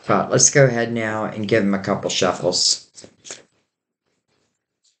 But let's go ahead now and give them a couple shuffles.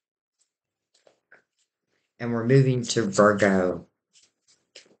 And we're moving to Virgo.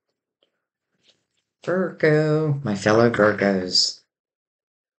 Virgo, my fellow Virgos.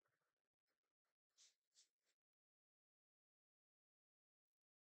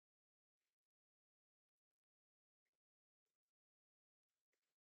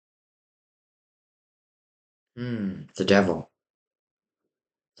 The devil.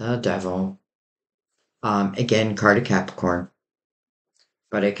 The devil. Again, card of Capricorn.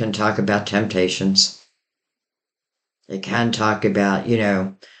 But it can talk about temptations. It can talk about,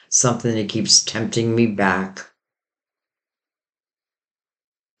 something that keeps tempting me back.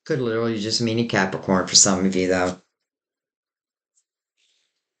 Could literally just mean a Capricorn for some of you, though.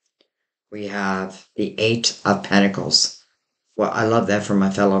 We have the Eight of Pentacles. Well, I love that for my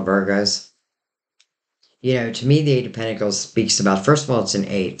fellow Virgos. To me, the Eight of Pentacles speaks about, first of all, it's an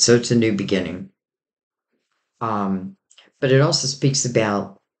eight, so it's a new beginning. Um, but it also speaks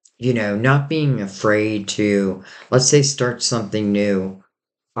about, not being afraid to, let's say, start something new,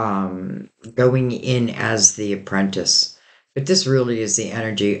 going in as the apprentice. But this really is the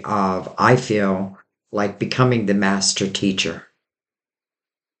energy of, I feel like becoming the master teacher.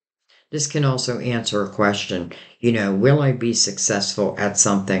 This can also answer a question, will I be successful at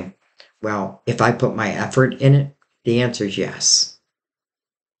something? Well, if I put my effort in it, the answer is yes.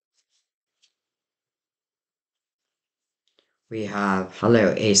 We have,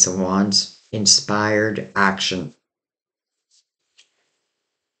 hello, Ace of Wands, inspired action.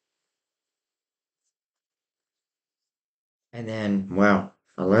 And then, well,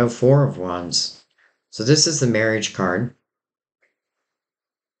 hello, Four of Wands. So this is the marriage card.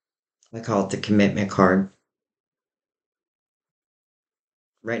 I call it the commitment card.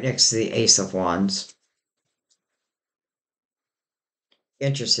 Right next to the Ace of Wands.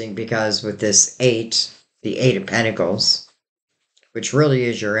 Interesting because with this eight, the Eight of Pentacles, which really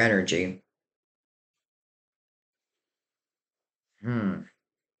is your energy.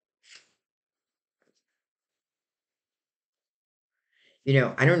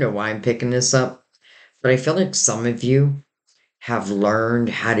 I don't know why I'm picking this up, but I feel like some of you have learned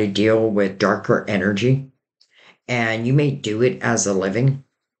how to deal with darker energy, and you may do it as a living,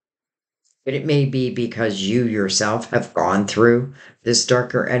 but it may be because you yourself have gone through this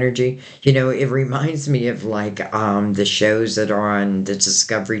darker energy. It reminds me of like the shows that are on the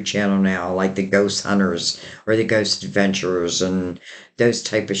Discovery Channel now, like the Ghost Hunters or the Ghost Adventurers and those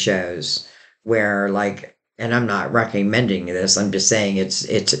type of shows where like, and I'm not recommending this, I'm just saying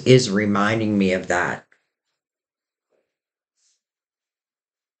it is reminding me of that.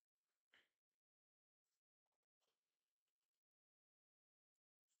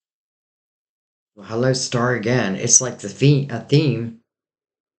 Well, hello, star again. It's like a theme.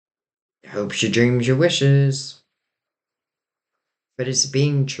 Hopes your dreams, your wishes. But it's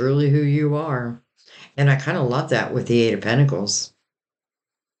being truly who you are. And I kind of love that with the Eight of Pentacles.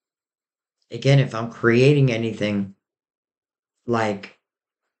 Again, if I'm creating anything, like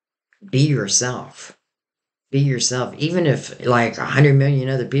be yourself. Be yourself. Even if like 100 million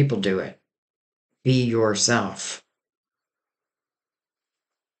other people do it, be yourself.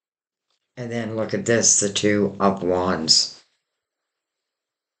 And then look at this, the Two of Wands.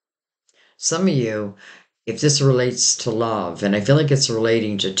 Some of you, if this relates to love, and I feel like it's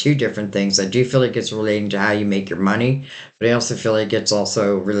relating to two different things. I do feel like it's relating to how you make your money, but I also feel like it's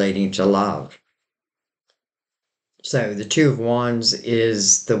also relating to love. So the Two of Wands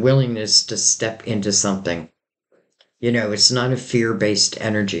is the willingness to step into something. You know, it's not a fear-based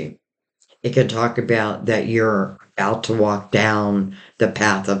energy. It can talk about that you're about to walk down the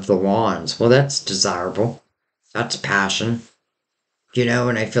path of the wands. Well, that's desirable. That's passion. You know,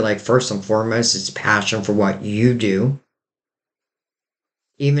 and I feel like first and foremost, it's passion for what you do.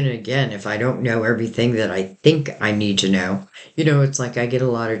 Even again, if I don't know everything that I think I need to know, you know, it's like I get a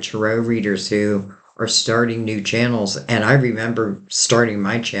lot of tarot readers who are starting new channels. And I remember starting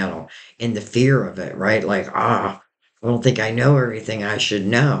my channel in the fear of it, right? Like, I don't think I know everything I should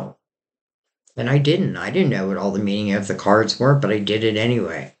know. And I didn't. I didn't know what all the meaning of the cards were, but I did it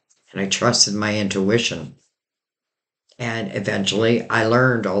anyway. And I trusted my intuition. And eventually I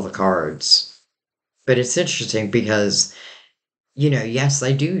learned all the cards. But it's interesting because, you know, yes,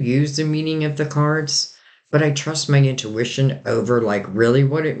 I do use the meaning of the cards, but I trust my intuition over like really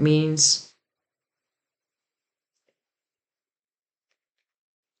what it means.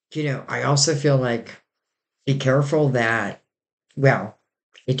 You know, I also feel like be careful that, well,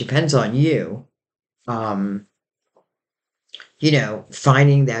 it depends on you. Um, you know,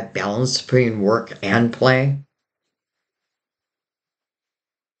 finding that balance between work and play.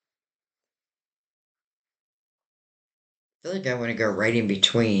 I feel like I want to go right in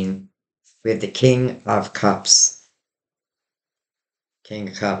between. We have the King of Cups. King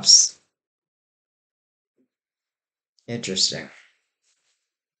of Cups. Interesting.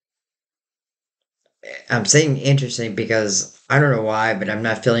 I'm saying interesting because I don't know why, but I'm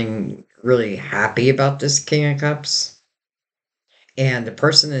not feeling really happy about this King of Cups. And the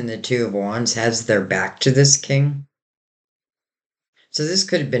person in the Two of Wands has their back to this king. So this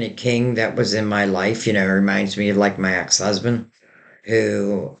could have been a king that was in my life, you know, reminds me of like my ex-husband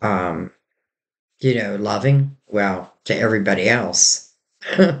who, you know, loving, well, to everybody else.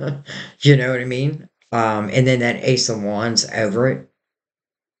 You know what I mean? And then that Ace of Wands over it.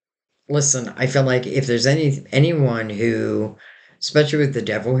 Listen, I feel like if there's anyone who, especially with the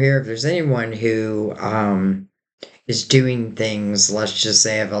devil here, if there's anyone who is doing things, let's just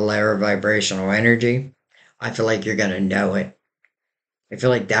say of a lower vibrational energy, I feel like you're gonna know it. I feel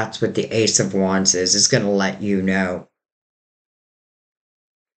like that's what the Ace of Wands is. It's gonna let you know.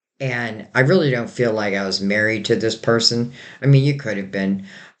 And I really don't feel like I was married to this person. I mean, you could have been.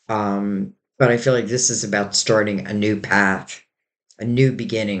 But I feel like this is about starting a new path, a new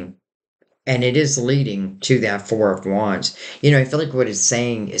beginning. And it is leading to that Four of Wands. You know, I feel like what it's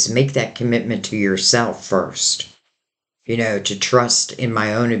saying is make that commitment to yourself first. You know, to trust in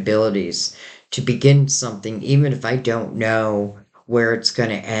my own abilities, to begin something, even if I don't know where it's going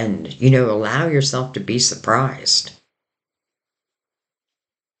to end. You know, allow yourself to be surprised.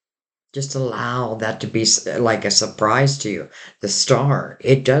 Just allow that to be like a surprise to you. The star,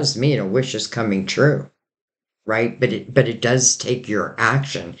 it does mean a wish is coming true, right? But it does take your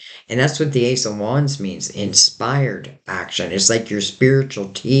action. And that's what the Ace of Wands means, inspired action. It's like your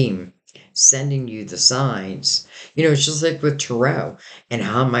spiritual team sending you the signs. You know, it's just like with tarot and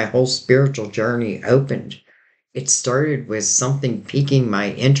how my whole spiritual journey opened. It started with something piquing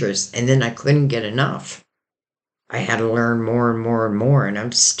my interest, and then I couldn't get enough. I had to learn more and more and more, and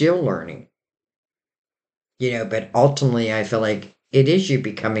I'm still learning. You know, but ultimately I feel like it is you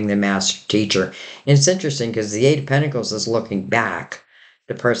becoming the master teacher. And it's interesting because the Eight of Pentacles is looking back,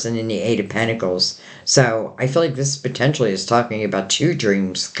 the person in the Eight of Pentacles. So I feel like this potentially is talking about two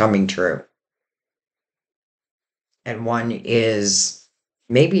dreams coming true. And one is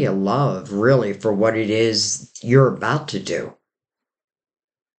maybe a love, really, for what it is you're about to do.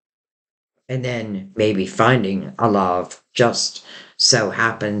 And then maybe finding a love just so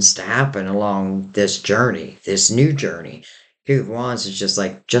happens to happen along this journey, this new journey. Two of Wands is just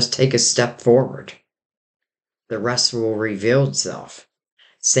like, just take a step forward. The rest will reveal itself.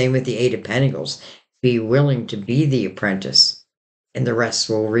 Same with the Eight of Pentacles. Be willing to be the apprentice, and the rest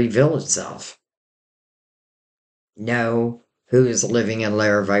will reveal itself. Know who is living in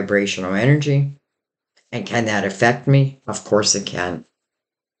lower vibrational energy, and can that affect me? Of course it can.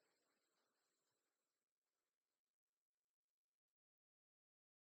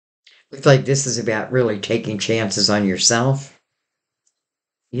 I feel like this is about really taking chances on yourself,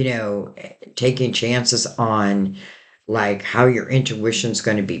 you know, taking chances on like how your intuition's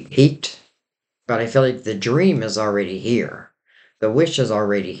going to be piqued But I feel like the dream is already here. The wish is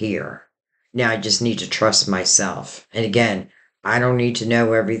already here. Now I just need to trust myself. And again, I don't need to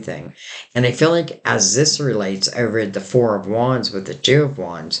know everything. And I feel like as this relates over at the Four of Wands with the Two of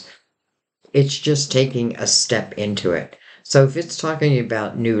Wands, it's just taking a step into it. So if it's talking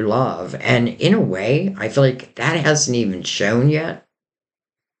about new love, and in a way, I feel like that hasn't even shown yet,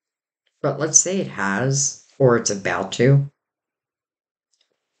 but let's say it has, or it's about to,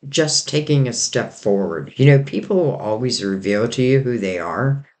 just taking a step forward. You know, people will always reveal to you who they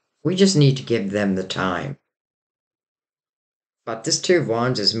are. We just need to give them the time. But this Two of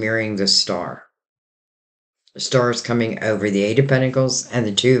Wands is mirroring the star. The star is coming over the Eight of Pentacles and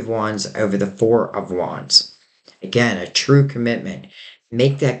the Two of Wands over the Four of Wands. Again, a true commitment.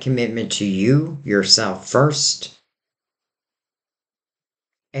 Make that commitment to you, yourself first.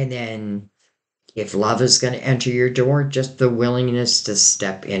 And then if love is going to enter your door, just the willingness to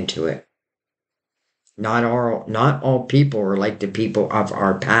step into it. Not all people are like the people of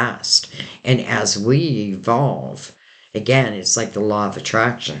our past. And as we evolve, again, it's like the law of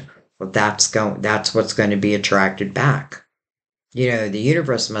attraction. Well, that's what's going to be attracted back. You know, the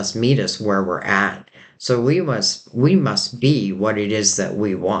universe must meet us where we're at. So we must be what it is that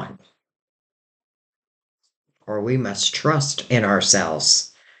we want. Or we must trust in ourselves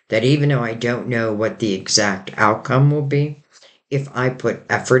that even though I don't know what the exact outcome will be, if I put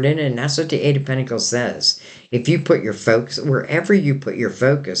effort in it, and that's what the Eight of Pentacles says. If you put your focus, wherever you put your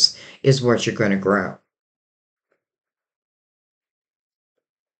focus is what you're going to grow.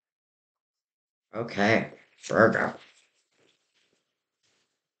 Okay, Virgo.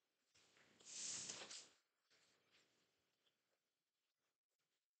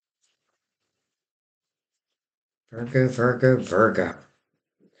 Virgo, Virgo, Virgo.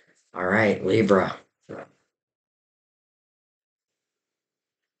 All right, Libra. I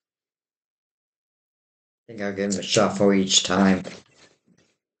think I'll give him a shuffle each time.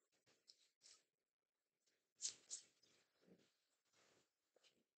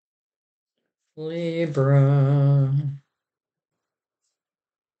 Libra.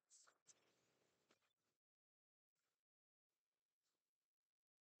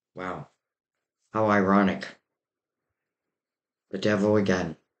 Wow, how ironic. The devil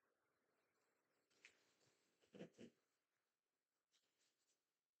again.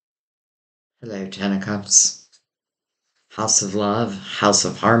 Hello, Ten of Cups. House of love, house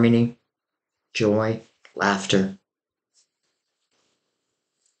of harmony, joy, laughter.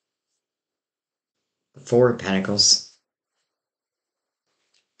 The Four of Pentacles.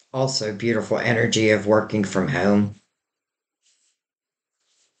 Also, beautiful energy of working from home.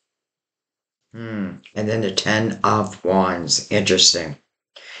 And then the Ten of Wands. Interesting.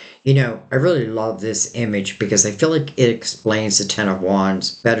 You know, I really love this image because I feel like it explains the Ten of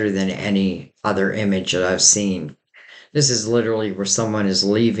Wands better than any other image that I've seen. This is literally where someone is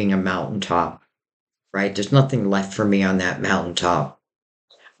leaving a mountaintop, right? There's nothing left for me on that mountaintop.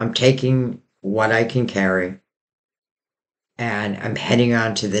 I'm taking what I can carry and I'm heading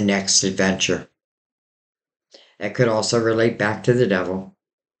on to the next adventure. That could also relate back to the devil.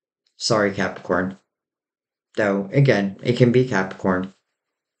 Sorry, Capricorn. Though, again, it can be Capricorn.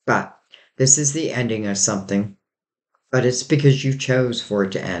 But this is the ending of something. But it's because you chose for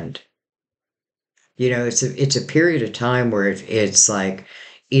it to end. You know, it's a period of time where it's like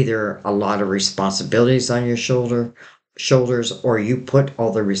either a lot of responsibilities on your shoulders, or you put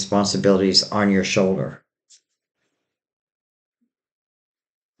all the responsibilities on your shoulder.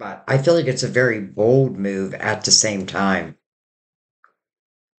 But I feel like it's a very bold move at the same time.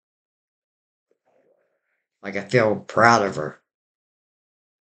 Like I feel proud of her.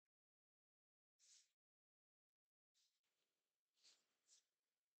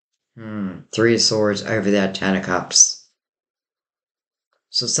 Three of Swords over that Ten of Cups.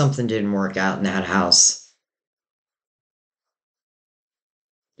 So something didn't work out in that house.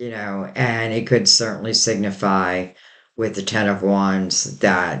 You know, and it could certainly signify with the Ten of Wands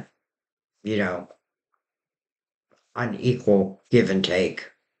that, you know, unequal give and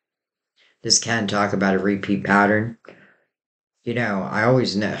take. This can talk about a repeat pattern. You know, I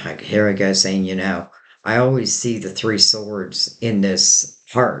always know, here I go saying, you know, I always see the three swords in this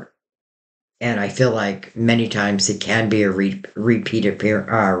heart. And I feel like many times it can be a repeat,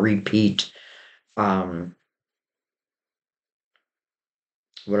 um,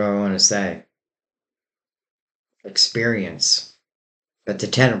 what do I want to say? Experience. But the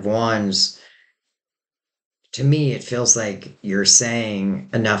Ten of Wands, to me, it feels like you're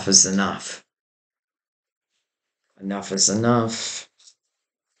saying enough is enough. Enough is enough.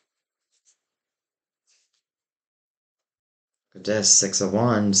 This Six of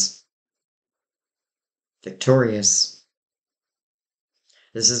Wands. Victorious.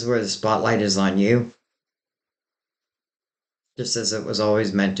 This is where the spotlight is on you, just as it was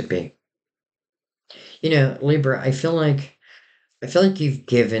always meant to be. You know, Libra, I feel like you've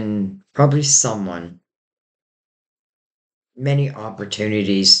given probably someone many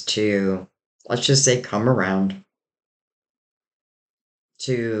opportunities to, let's just say, come around,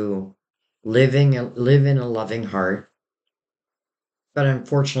 to live in a loving heart. But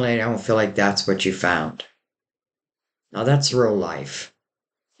unfortunately, I don't feel like that's what you found. Now that's real life.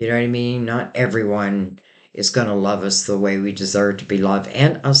 You know what I mean? Not everyone is going to love us the way we deserve to be loved,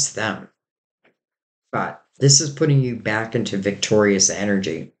 and us them. But this is putting you back into victorious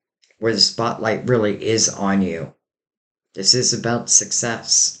energy, where the spotlight really is on you. This is about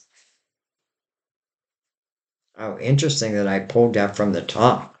success. Oh, interesting that I pulled that from the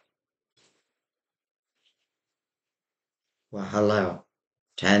top. Well, hello.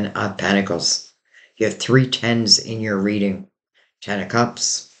 10 of Pentacles. You have 3 10s in your reading. 10 of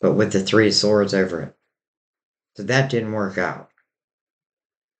Cups, but with the 3 of Swords over it. So that didn't work out.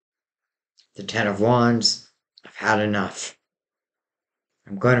 The 10 of Wands, I've had enough.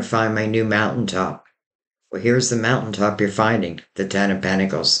 I'm going to find my new mountaintop. Well, here's the mountaintop you're finding, the 10 of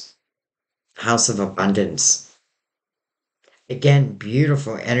Pentacles. House of Abundance. Again,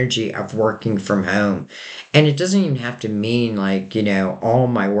 beautiful energy of working from home. And it doesn't even have to mean like, all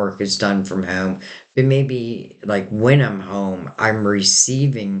my work is done from home. But maybe like when I'm home, I'm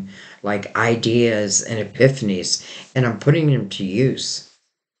receiving like ideas and epiphanies and I'm putting them to use.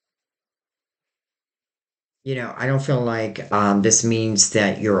 I don't feel like this means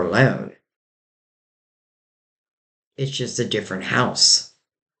that you're alone. It's just a different house.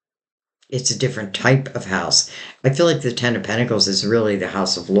 It's a different type of house. I feel like the 10 of Pentacles is really the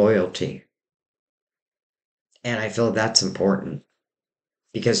house of loyalty. And I feel that's important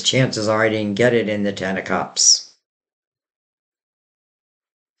because chances are I didn't get it in the 10 of Cups.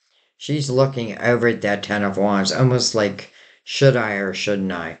 She's looking over at that 10 of Wands, almost like, should I or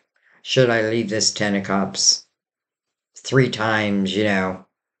shouldn't I? Should I leave this 10 of Cups? 3 times,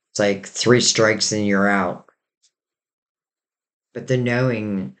 it's like 3 strikes and you're out. But the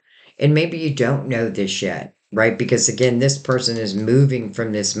knowing, and maybe you don't know this yet, right? Because again, this person is moving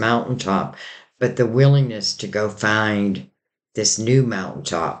from this mountaintop, but the willingness to go find this new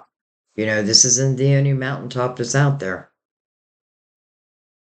mountaintop. This isn't the only mountaintop that's out there.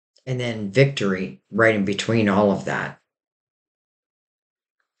 And then victory right in between all of that.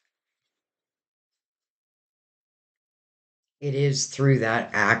 It is through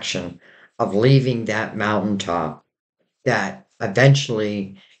that action of leaving that mountaintop that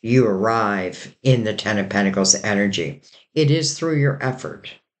eventually you arrive in the 10 of Pentacles energy. It is through your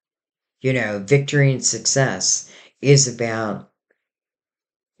effort. Victory and success is about,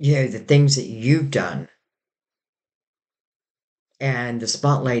 the things that you've done. And the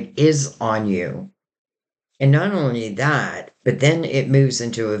spotlight is on you. And not only that, but then it moves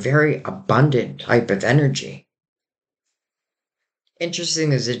into a very abundant type of energy.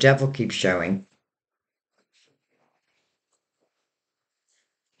 Interesting as the devil keeps showing.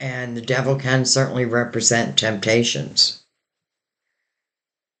 And the devil can certainly represent temptations.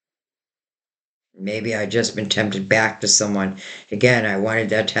 Maybe I just been tempted back to someone. Again, I wanted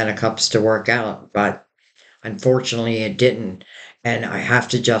that 10 of Cups to work out, but unfortunately it didn't. And I have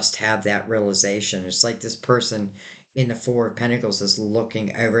to just have that realization. It's like this person in the 4 of Pentacles is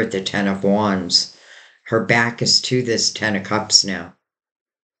looking over at the 10 of Wands. Her back is to this 10 of Cups now.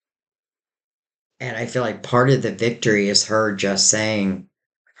 And I feel like part of the victory is her just saying,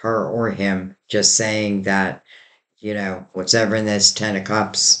 her or him, just saying that, whatever in this 10 of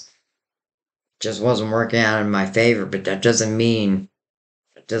Cups just wasn't working out in my favor, but that doesn't mean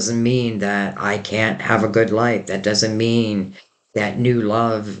that I can't have a good life. That doesn't mean that new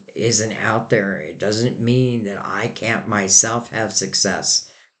love isn't out there. It doesn't mean that I can't myself have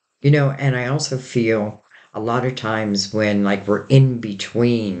success. And I also feel a lot of times when like we're in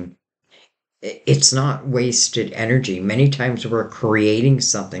between, it's not wasted energy. Many times we're creating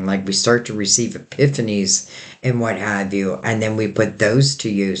something, like we start to receive epiphanies and what have you, and then we put those to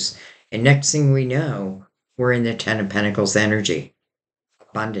use. And next thing we know, we're in the 10 of Pentacles energy.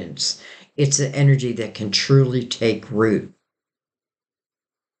 Abundance. It's an energy that can truly take root.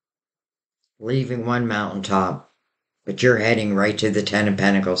 Leaving one mountaintop, but you're heading right to the 10 of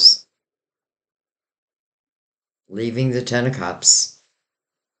Pentacles. Leaving the 10 of Cups.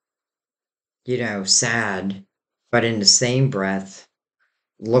 Sad, but in the same breath,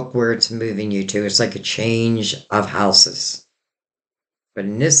 look where it's moving you to. It's like a change of houses. But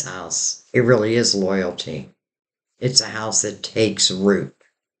in this house, it really is loyalty. It's a house that takes root.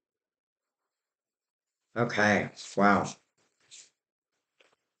 Okay. Wow.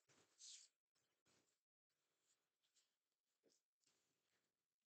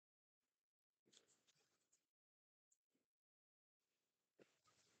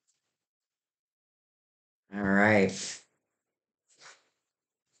 All right.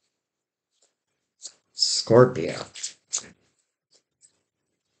 Scorpio.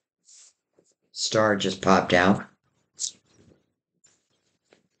 Star just popped out.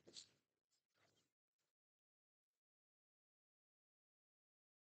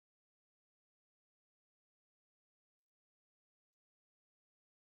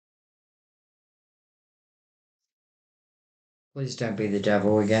 Please don't be the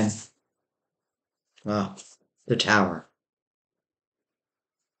devil again. Well, the tower.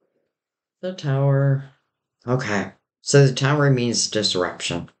 The tower. Okay. So the tower means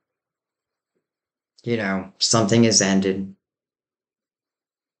disruption. Something has ended.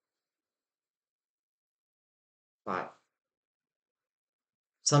 But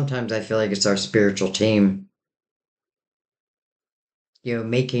sometimes I feel like it's our spiritual team,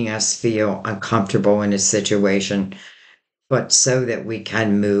 making us feel uncomfortable in a situation, but so that we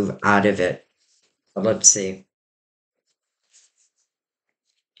can move out of it. But let's see.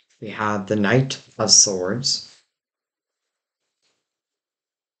 We have the Knight of Swords.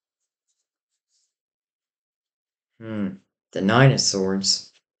 The Nine of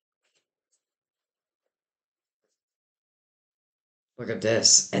Swords. Look at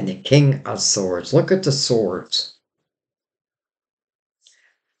this. And the King of Swords. Look at the swords.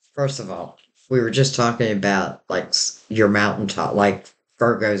 First of all, we were just talking about like your mountaintop, like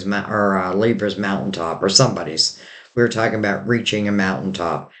Virgo's or Libra's mountaintop or somebody's. We were talking about reaching a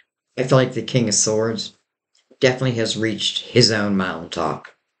mountaintop. I feel like the King of Swords definitely has reached his own mountaintop.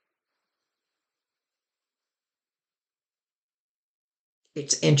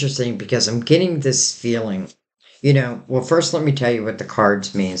 It's interesting because I'm getting this feeling. Well, first let me tell you what the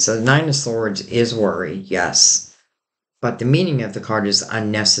cards mean. So the Nine of Swords is worry, yes. But the meaning of the card is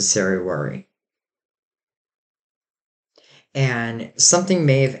unnecessary worry. And something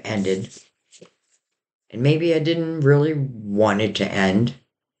may have ended. And maybe I didn't really want it to end.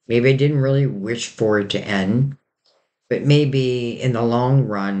 Maybe I didn't really wish for it to end. But maybe in the long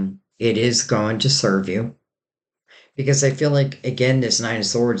run, it is going to serve you. Because I feel like, again, this Nine of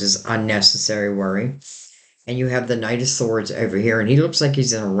Swords is unnecessary worry. And you have the Knight of Swords over here, and he looks like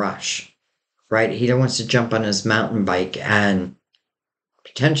he's in a rush, right? He wants to jump on his mountain bike and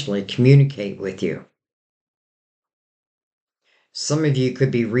potentially communicate with you. Some of you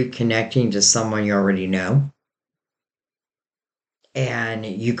could be reconnecting to someone you already know, and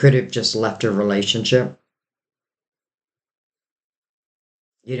you could have just left a relationship.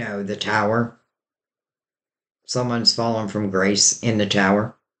 The tower. Someone's fallen from grace in the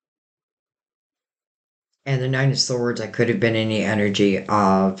tower. And the Nine of Swords, I could have been in the energy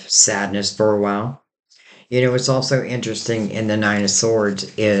of sadness for a while. What's also interesting in the Nine of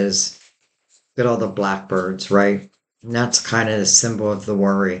Swords is look at all the blackbirds, right? And that's kind of the symbol of the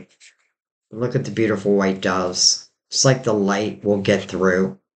worry. Look at the beautiful white doves. It's like the light will get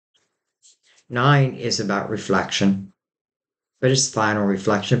through. Nine is about reflection, but it's final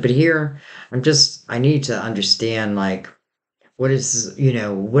reflection. But here, I need to understand, like, what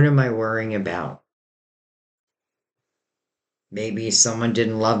am I worrying about? Maybe someone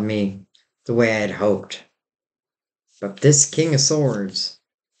didn't love me the way I had hoped. But this King of Swords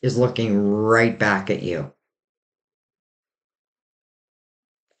is looking right back at you.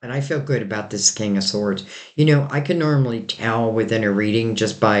 And I feel good about this King of Swords. I can normally tell within a reading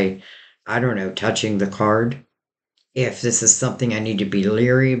just by, I don't know, touching the card if this is something I need to be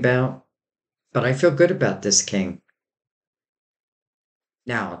leery about. But I feel good about this King.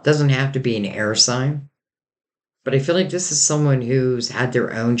 Now, it doesn't have to be an air sign, but I feel like this is someone who's had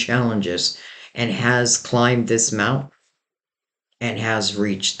their own challenges and has climbed this mountain and has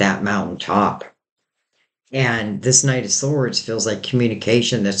reached that mountaintop. And this Knight of Swords feels like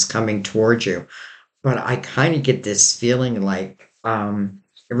communication that's coming towards you. But I kind of get this feeling like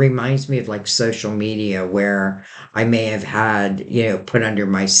it reminds me of like social media where I may have had, put under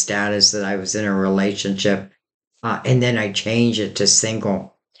my status that I was in a relationship, and then I change it to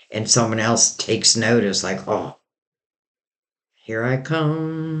single, and someone else takes notice, like, oh, here I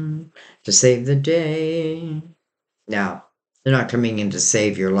come to save the day. Now, they're not coming in to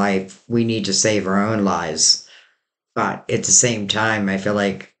save your life. We need to save our own lives. But at the same time, I feel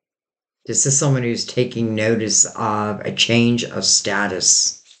like this is someone who's taking notice of a change of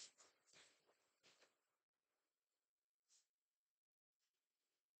status.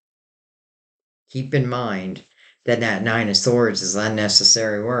 Keep in mind that Nine of Swords is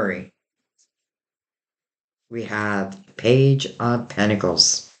unnecessary worry. We have Page of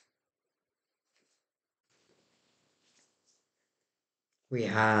Pentacles. We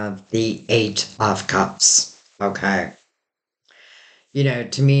have the Eight of Cups. Okay.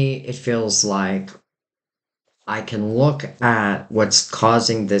 To me, it feels like I can look at what's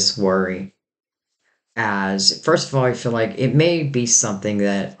causing this worry as, first of all, I feel like it may be something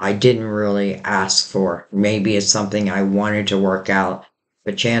that I didn't really ask for. Maybe it's something I wanted to work out,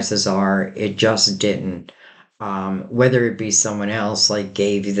 but chances are it just didn't. Whether it be someone else like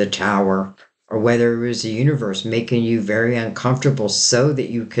gave you the tower, or whether it was the universe making you very uncomfortable so that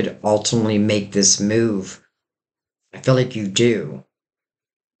you could ultimately make this move. I feel like you do.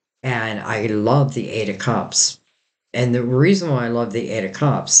 And I love the Eight of Cups. And the reason why I love the Eight of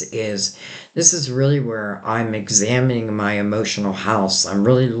Cups is this is really where I'm examining my emotional house. I'm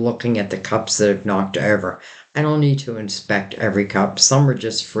really looking at the cups that have knocked over. I don't need to inspect every cup. Some are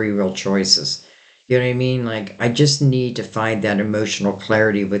just free will choices. You know what I mean? Like, I just need to find that emotional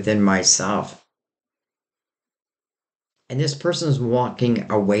clarity within myself. And this person is walking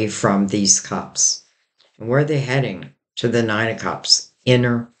away from these cups. And where are they heading? To the Nine of Cups,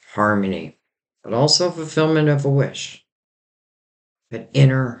 inner harmony, but also fulfillment of a wish, but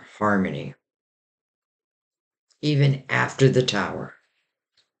inner harmony, even after the tower.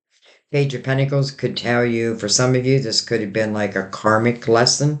 Page of Pentacles could tell you, for some of you, this could have been like a karmic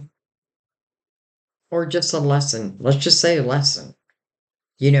lesson or just a lesson. Let's just say a lesson.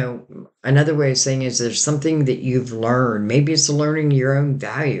 Another way of saying is there's something that you've learned. Maybe it's learning your own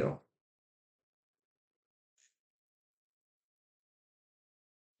value.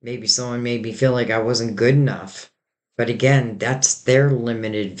 Maybe someone made me feel like I wasn't good enough. But again, that's their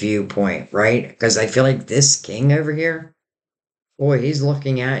limited viewpoint, right? Because I feel like this king over here, boy, he's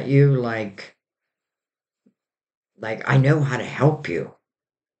looking at you like I know how to help you.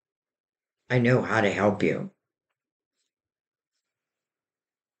 I know how to help you.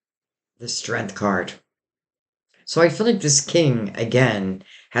 The Strength card. So I feel like this king, again,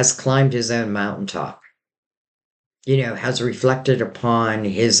 has climbed his own mountaintop, has reflected upon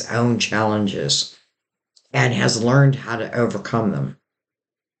his own challenges and has learned how to overcome them.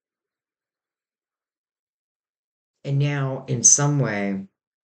 And now, in some way,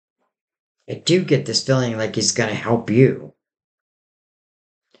 I do get this feeling like he's going to help you.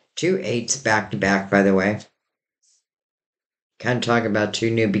 Two eights back to back, by the way. Kind of talk about two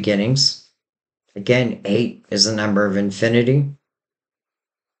new beginnings. Again, 8 is a number of infinity.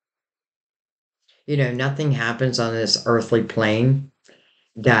 Nothing happens on this earthly plane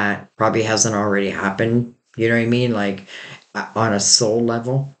that probably hasn't already happened. You know what I mean? Like on a soul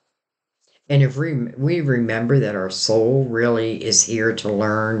level. And if we remember that our soul really is here to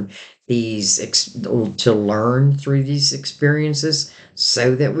learn to learn through these experiences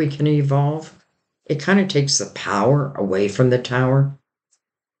so that we can evolve, it kind of takes the power away from the tower.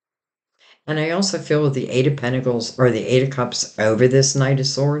 And I also feel with the Eight of Pentacles or the Eight of Cups over this Nine of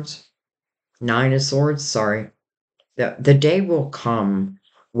Swords, sorry, the day will come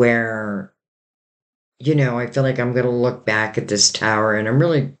where, I feel like I'm going to look back at this tower and I'm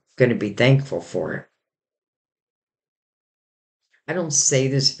really going to be thankful for it. I don't say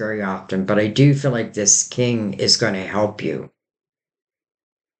this very often, but I do feel like this king is going to help you.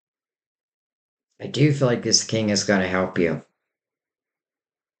 I do feel like this king is going to help you.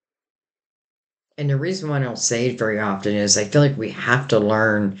 And the reason why I don't say it very often is I feel like we have to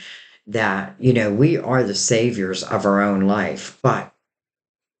learn that, we are the saviors of our own life. But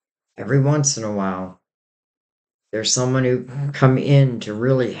every once in a while, there's someone who come in to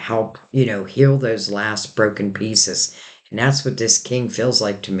really help, heal those last broken pieces. And that's what this king feels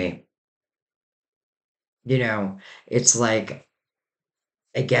like to me. It's like,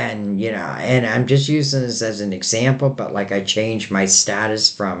 again, and I'm just using this as an example, but like I changed my status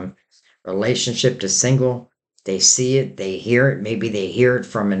from relationship to single. They see it, they hear it, maybe they hear it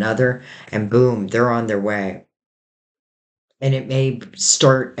from another, and boom, they're on their way. And it may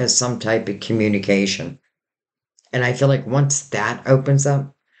start as some type of communication. And I feel like once that opens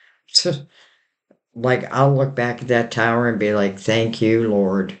up, like I'll look back at that tower and be like, thank you,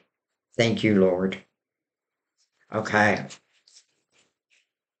 Lord. Thank you, Lord. Okay.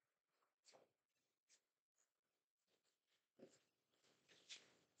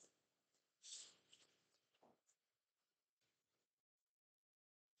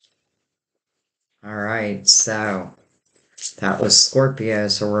 All right. So that was Scorpio.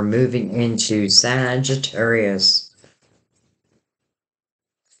 So we're moving into Sagittarius.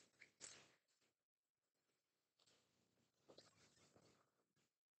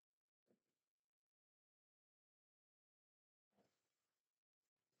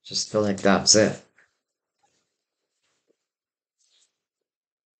 Just feel like that's it.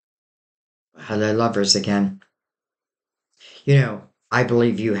 Hello, lovers again. You know, I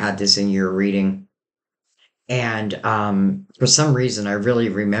believe you had this in your reading. And for some reason, I really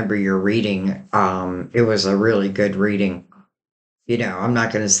remember your reading. It was a really good reading. I'm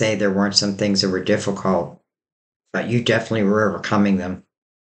not going to say there weren't some things that were difficult, but you definitely were overcoming them.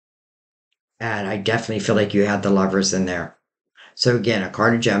 And I definitely feel like you had the lovers in there. So again, a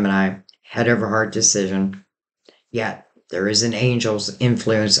card of Gemini, head over heart decision. Yet there is an angel's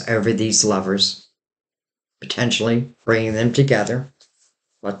influence over these lovers, potentially bringing them together.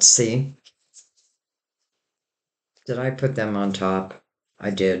 Let's see. Did I put them on top? I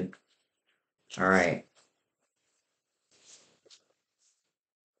did. All right.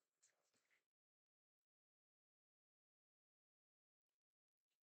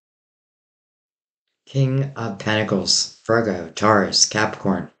 King of Pentacles, Virgo, Taurus,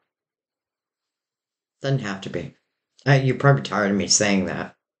 Capricorn. Doesn't have to be. You're probably tired of me saying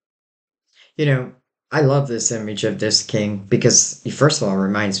that. You know, I love this image of this king because, first of all, it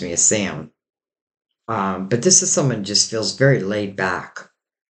reminds me of Sam. But this is someone who just feels very laid back,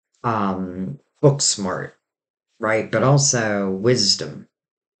 book smart, right? But also wisdom.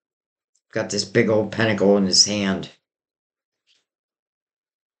 Got this big old pentacle in his hand.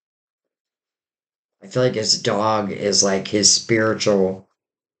 I feel like his dog is like his spiritual,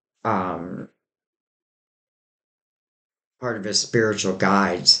 um, part of his spiritual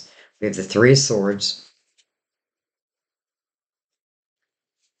guides. We have the Three of Swords.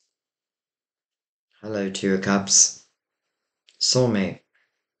 Hello, Two of Cups. Soulmate.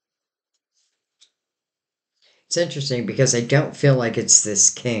 It's interesting because I don't feel like it's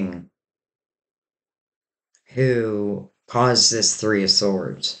this king who caused this Three of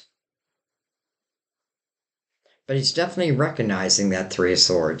Swords. But he's definitely recognizing that Three of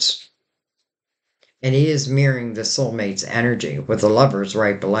Swords. And he is mirroring the soulmate's energy with the lovers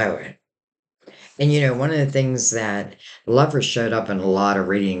right below it. And one of the things that lovers showed up in a lot of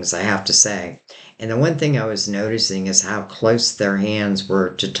readings, I have to say. And the one thing I was noticing is how close their hands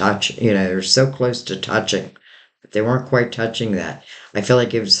were to touch. They're so close to touching, but they weren't quite touching that. I feel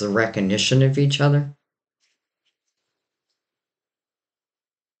like it was the recognition of each other.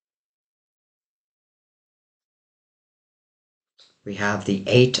 We have the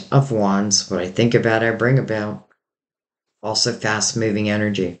Eight of Wands. What I think about, I bring about. Also fast moving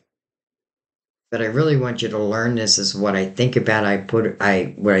energy. But I really want you to learn this is what I think about, what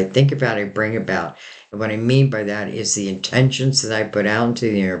I think about, I bring about. And what I mean by that is the intentions that I put out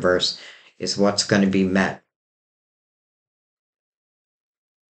into the universe is what's going to be met.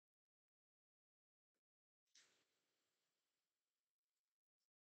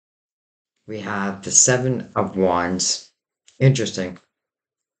 We have the Seven of Wands. Interesting.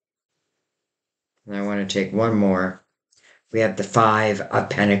 And I want to take one more. We have the Five of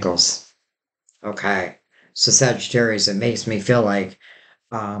Pentacles. Okay. So Sagittarius, it makes me feel like,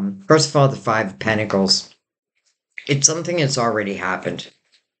 first of all, the Five of Pentacles. It's something that's already happened.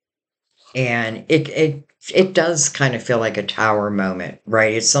 And it does kind of feel like a tower moment,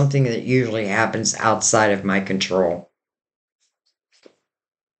 right? It's something that usually happens outside of my control.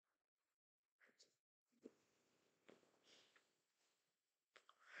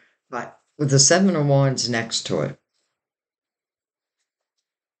 But with the Seven of Wands next to it,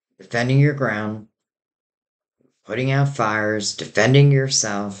 defending your ground, putting out fires, defending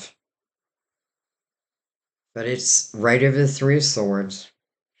yourself, but it's right over the Three of Swords.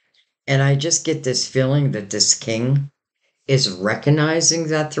 And I just get this feeling that this king is recognizing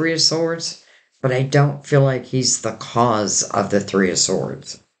that Three of Swords, but I don't feel like he's the cause of the Three of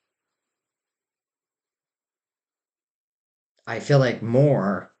Swords. I feel like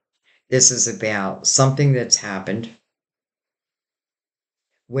more this is about something that's happened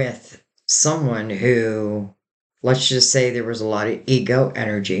with someone who, let's just say there was a lot of ego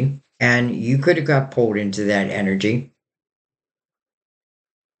energy, and you could have got pulled into that energy.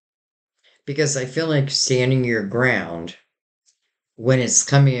 Because I feel like standing your ground when it's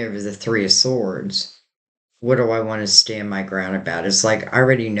coming over the Three of Swords, what do I want to stand my ground about? It's like I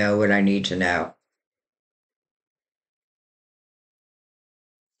already know what I need to know.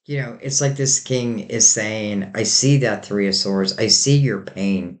 It's like this king is saying, I see that Three of Swords. I see your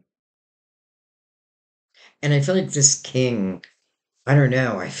pain. And I feel like this king, I don't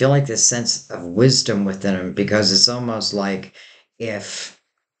know, I feel like this sense of wisdom within him because it's almost like if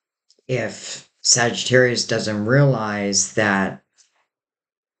if Sagittarius doesn't realize that,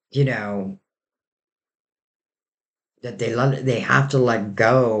 you know, that they have to let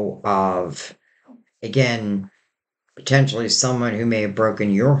go of, again, potentially someone who may have broken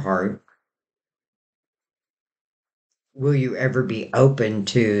your heart, Will you ever be open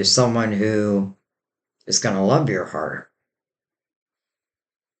to someone who is going to love your heart?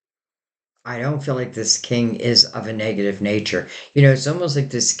 I don't feel like this king is of a negative nature. It's almost like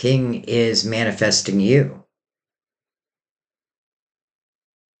this king is manifesting you,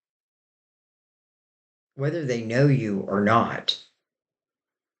 whether they know you or not.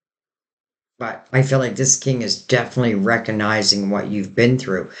 But I feel like this king is definitely recognizing what you've been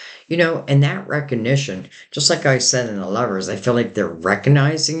through. And that recognition, just like I said in the lovers, I feel like they're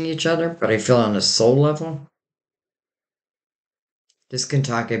recognizing each other, but I feel on a soul level, this can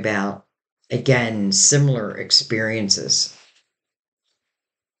talk about, again, similar experiences.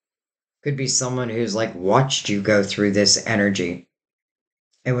 Could be someone who's like watched you go through this energy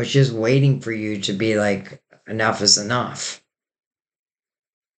and was just waiting for you to be like, enough is enough.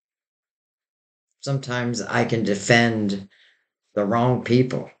 Sometimes I can defend the wrong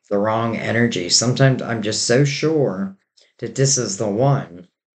people, the wrong energy. Sometimes I'm just so sure that this is the one.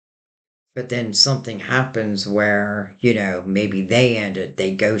 But then something happens where, maybe they end it,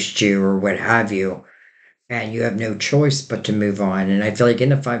 they ghost you or what have you, and you have no choice but to move on. And I feel like in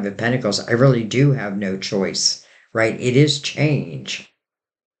the Five of Pentacles, I really do have no choice, right? It is change.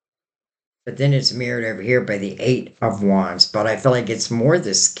 But then it's mirrored over here by the Eight of Wands. But I feel like it's more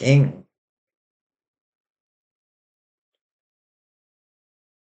this king.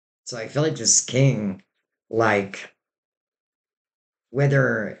 So I feel like this king, like,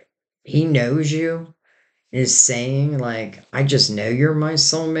 whether he knows you, is saying, like, I just know you're my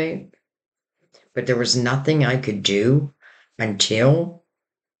soulmate, but there was nothing I could do until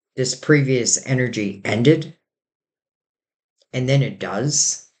this previous energy ended. And then it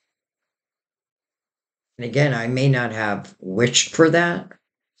does. And again, I may not have wished for that,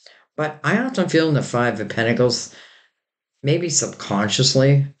 but I often feel in the Five of Pentacles, maybe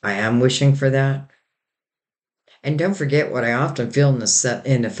subconsciously, I am wishing for that. And don't forget what I often feel in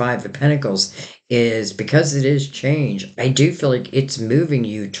the Five of Pentacles is because it is change. I do feel like it's moving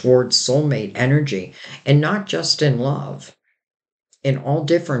you towards soulmate energy, and not just in love, in all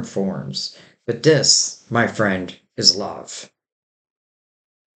different forms. But this, my friend, is love.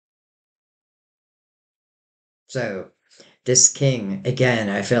 So this king, again,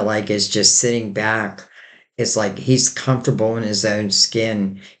 I feel like is just sitting back. It's like he's comfortable in his own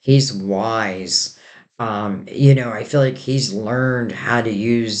skin. He's wise. I feel like he's learned how to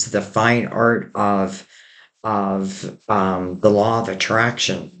use the fine art of the law of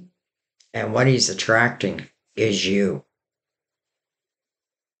attraction. And what he's attracting is you.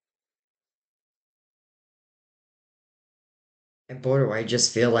 And boy, do I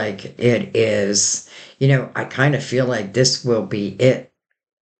just feel like it is, I kind of feel like this will be it.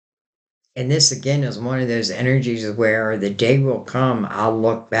 And this again is one of those energies where the day will come, I'll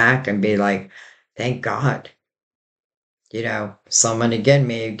look back and be like, thank God. Someone again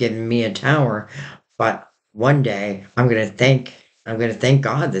may have given me a tower, but one day I'm going to thank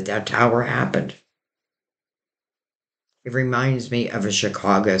God that that tower happened. It reminds me of a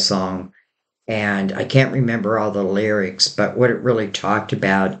Chicago song, and I can't remember all the lyrics, but what it really talked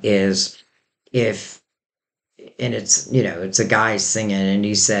about is if, and it's a guy singing, and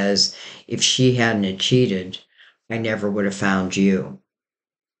he says, if she hadn't cheated, I never would have found you.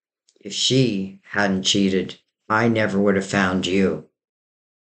 If she hadn't cheated, I never would have found you.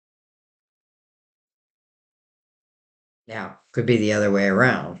 Now, could be the other way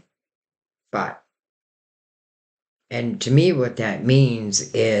around, but, and to me, what that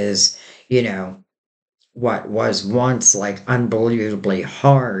means is, you know, what was once like unbelievably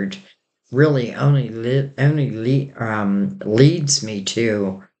hard really leads me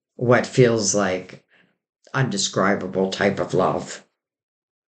to what feels like undescribable type of love.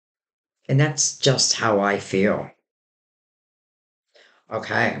 And that's just how I feel.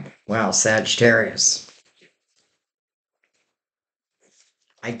 Okay, well, Sagittarius,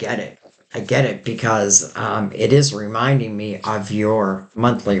 I get it. I get it because it is reminding me of your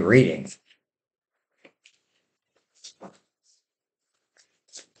monthly reading.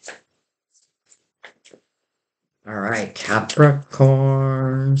 All right,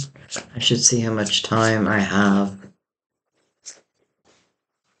 Capricorn. I should see how much time I have.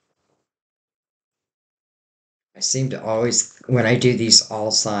 I seem to always, when I do these all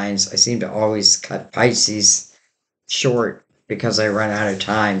signs, I seem to always cut Pisces short because I run out of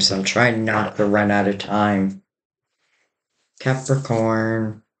time. So I'm trying not to run out of time.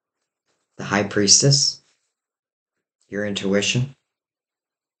 Capricorn, the High Priestess, your intuition.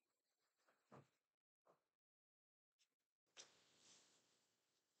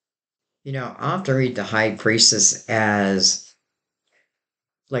 I often read the High Priestess as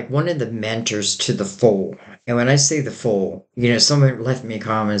like one of the mentors to the fool. And when I say the fool, someone left me a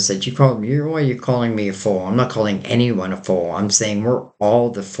comment and said, why are you calling me a fool? I'm not calling anyone a fool. I'm saying we're all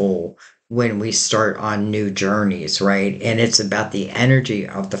the fool when we start on new journeys, right? And it's about the energy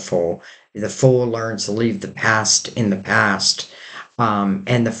of the fool. The fool learns to leave the past in the past.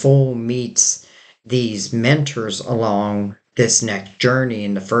 And the fool meets these mentors along this next journey.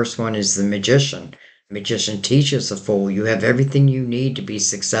 And the first one is the magician. Magician teaches the fool, you have everything you need to be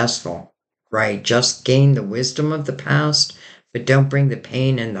successful, right? Just gain the wisdom of the past, but don't bring the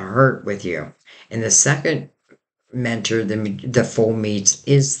pain and the hurt with you. And the second mentor the fool meets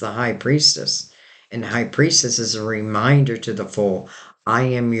is the high priestess. And the high priestess is a reminder to the fool, I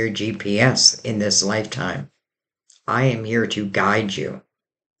am your GPS in this lifetime. I am here to guide you.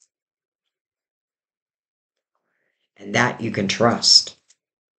 And that you can trust.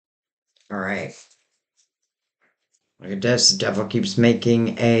 All right. Look at this. The devil keeps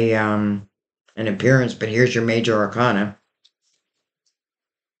making an appearance, but here's your major arcana.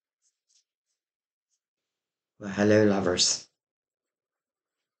 Well, hello, lovers.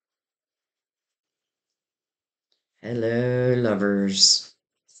 Hello, lovers.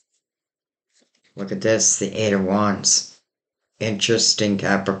 Look at this, the Eight of Wands. Interesting,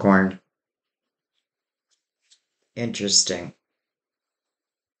 Capricorn. Interesting.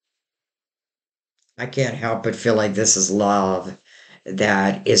 I can't help but feel like this is love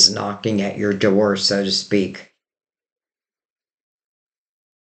that is knocking at your door, so to speak.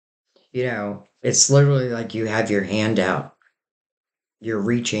 It's literally like you have your hand out. You're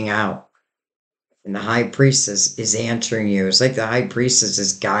reaching out. And the high priestess is answering you. It's like the high priestess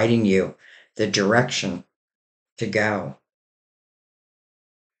is guiding you the direction to go.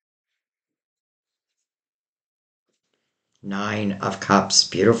 Nine of Cups.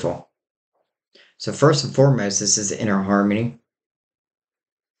 Beautiful. So first and foremost, this is inner harmony.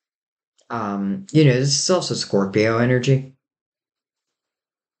 This is also Scorpio energy.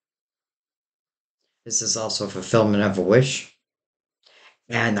 This is also fulfillment of a wish.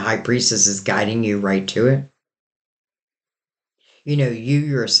 And the high priestess is guiding you right to it. You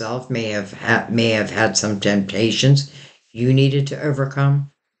yourself may have had some temptations you needed to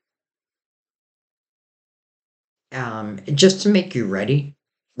overcome. Just to make you ready,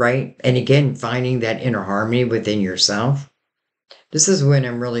 right? And again, finding that inner harmony within yourself. This is when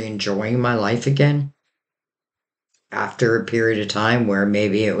I'm really enjoying my life again. After a period of time where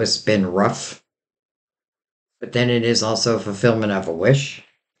maybe it was been rough. But then it is also fulfillment of a wish.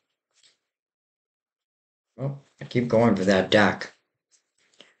 Oh, I keep going for that deck.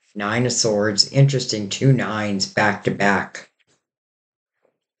 Nine of Swords. Interesting. Two nines back to back.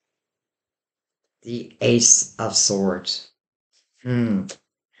 The Ace of Swords.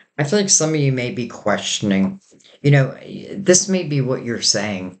 I feel like some of you may be questioning, this may be what you're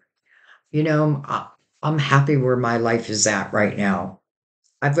saying. I'm happy where my life is at right now.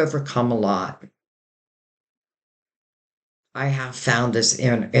 I've overcome a lot. I have found this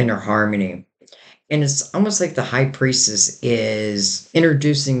inner harmony. And it's almost like the high priestess is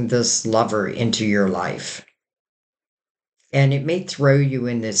introducing this lover into your life. And it may throw you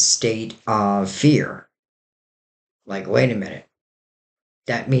in this state of fear. Like, wait a minute.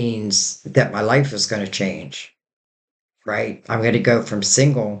 That means that my life is going to change, right? I'm going to go from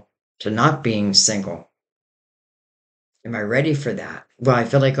single to not being single. Am I ready for that? Well, I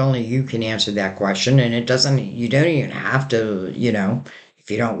feel like only you can answer that question. And you don't even have to,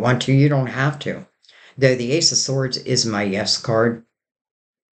 if you don't want to, you don't have to. Though the Ace of Swords is my yes card.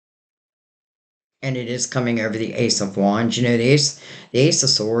 And it is coming over the Ace of Wands. The Ace of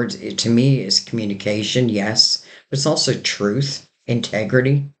Swords, to me, is communication, yes. But it's also truth,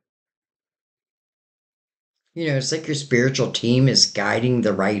 integrity. It's like your spiritual team is guiding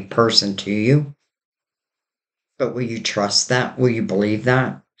the right person to you. But will you trust that? Will you believe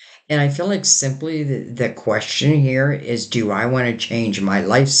that? And I feel like simply the question here is, do I want to change my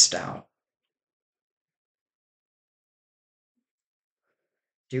lifestyle?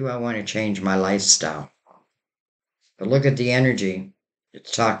 Do I want to change my lifestyle? But look at the energy.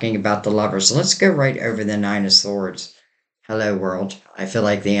 It's talking about the lover. So let's go right over the Nine of Swords. Hello, world. I feel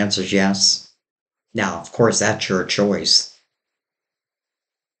like the answer is yes. Now, of course, that's your choice.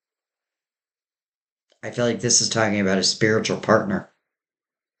 I feel like this is talking about a spiritual partner.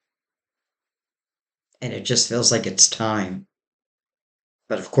 And it just feels like it's time.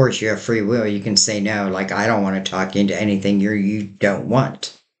 But of course, you have free will. You can say no, like, I don't want to talk into anything you don't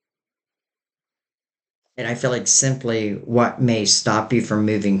want. And I feel like simply what may stop you from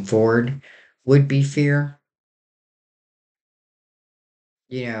moving forward would be fear.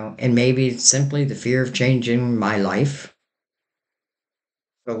 And maybe it's simply the fear of changing my life.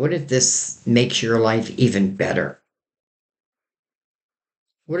 But what if this makes your life even better?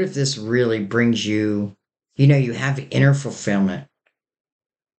 What if this really brings you, you have inner fulfillment,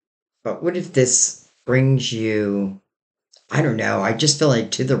 but what if this brings you, I don't know, I just feel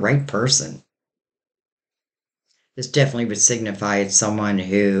like to the right person? This definitely would signify it's someone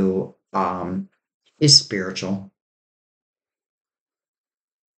who is spiritual.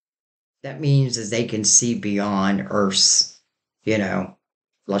 That means that they can see beyond Earth's, you know,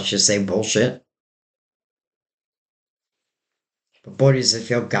 let's just say bullshit. But boy, does it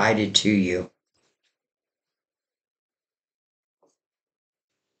feel guided to you.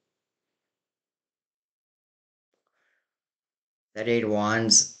 That Eight of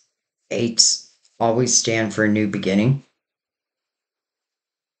Wands, eights always stand for a new beginning.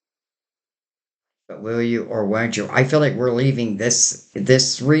 But will you or won't you? I feel like we're leaving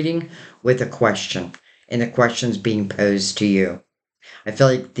this reading with a question, and the question's being posed to you. I feel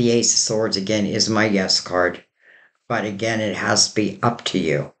like the Ace of Swords again is my yes card, but again, it has to be up to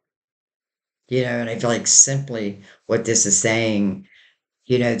you. And I feel like simply what this is saying,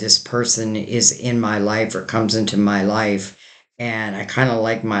 this person is in my life or comes into my life, and I kind of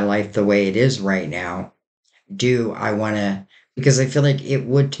like my life the way it is right now. Do I want to? Because I feel like it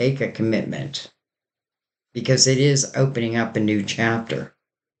would take a commitment, because it is opening up a new chapter.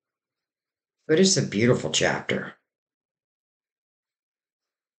 But it's a beautiful chapter.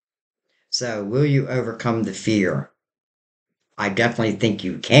 So, will you overcome the fear? I definitely think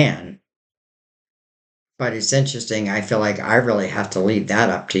you can. But it's interesting. I feel like I really have to leave that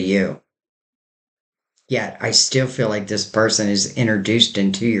up to you. Yet, I still feel like this person is introduced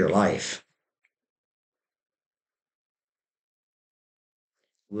into your life.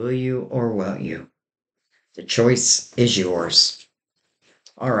 Will you or won't you? The choice is yours.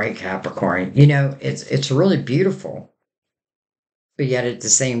 All right, Capricorn. It's really beautiful. But yet at the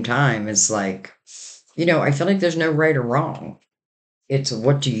same time, it's like, I feel like there's no right or wrong. It's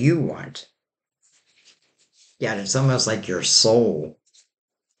what do you want? Yet it's almost like your soul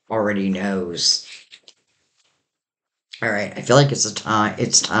already knows. All right, I feel like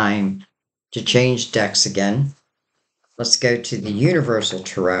it's time to change decks again. Let's go to the Universal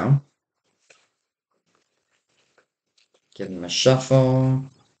Tarot. Give them a shuffle.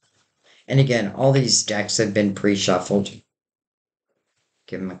 And again, all these decks have been pre-shuffled.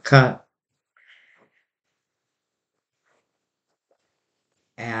 Give them a cut.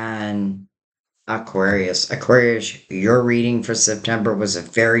 And Aquarius. Aquarius, your reading for September was a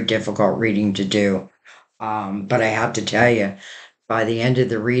very difficult reading to do. But I have to tell you, by the end of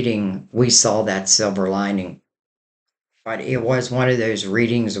the reading, we saw that silver lining. But it was one of those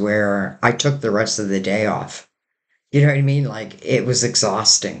readings where I took the rest of the day off. You know what I mean? Like it was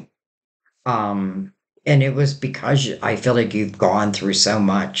exhausting. Um, and it was because I feel like you've gone through so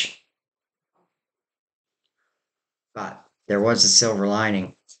much. But there was a silver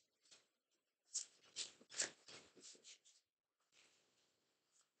lining.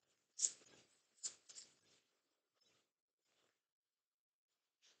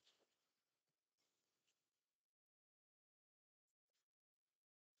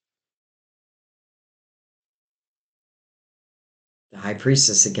 The High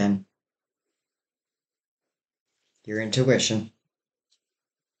Priestess again. Your intuition.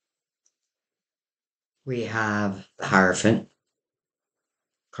 We have the Hierophant,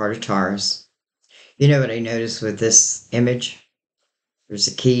 card of Taurus. You know what I noticed with this image? There's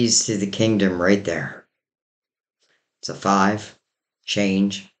the keys to the kingdom right there. It's a 5,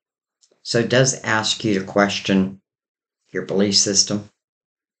 change. So it does ask you to question your belief system.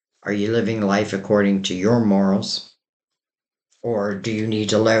 Are you living life according to your morals? Or do you need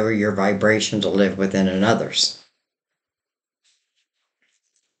to lower your vibration to live within another's?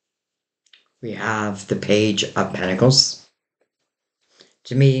 We have the Page of Pentacles.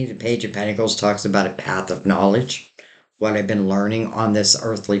 To me, the Page of Pentacles talks about a path of knowledge, what I've been learning on this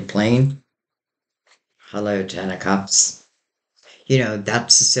earthly plane. Hello, Ten of Cups.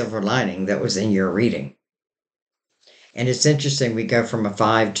 That's the silver lining that was in your reading. And it's interesting, we go from a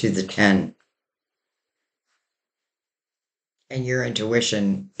 5 to the 10. And your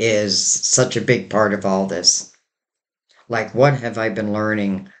intuition is such a big part of all this. Like, what have I been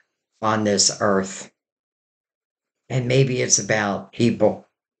learning on this earth? And maybe it's about people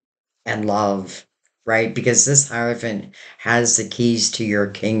and love, right? Because this Hierophant has the keys to your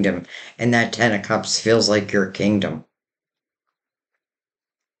kingdom, and that Ten of Cups feels like your kingdom.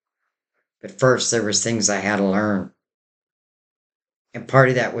 But first, there was things I had to learn. And part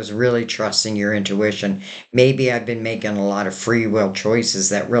of that was really trusting your intuition. Maybe I've been making a lot of free will choices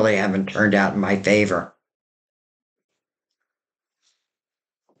that really haven't turned out in my favor.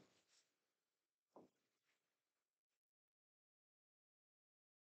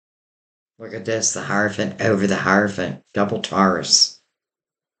 Look at this, the Hierophant over the Hierophant, double Taurus.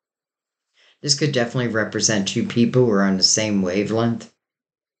 This could definitely represent two people who are on the same wavelength,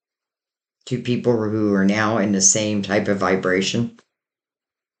 two people who are now in the same type of vibration.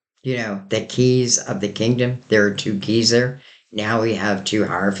 You know, the keys of the kingdom, there are two keys there. Now we have two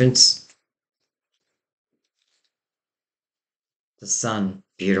Hierophants. The sun,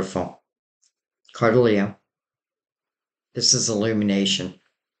 beautiful. Cardaleo. This is illumination.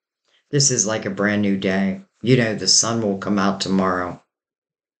 This is like a brand new day. You know, the sun will come out tomorrow.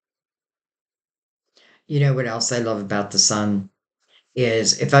 You know what else I love about the sun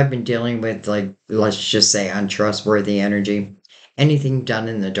is if I've been dealing with, like, let's just say untrustworthy energy, anything done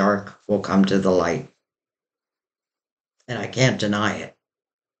in the dark will come to the light. And I can't deny it.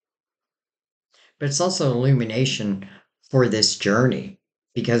 But it's also illumination for this journey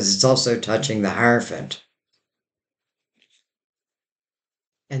because it's also touching the Hierophant.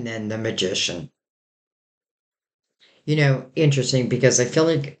 And then the Magician. You know, interesting because I feel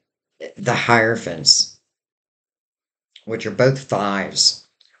like the Hierophants, which are both fives,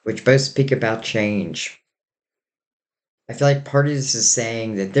 which both speak about change. I feel like part of this is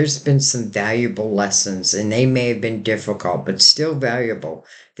saying that there's been some valuable lessons, and they may have been difficult, but still valuable,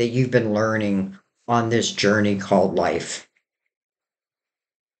 that you've been learning on this journey called life.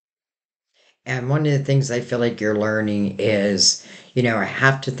 And one of the things I feel like you're learning is, you know, I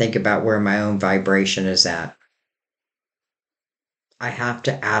have to think about where my own vibration is at. I have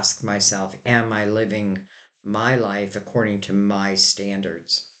to ask myself, am I living my life according to my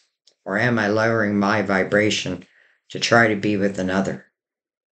standards? Or am I lowering my vibration to try to be with another?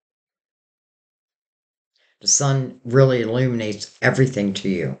 The sun really illuminates everything to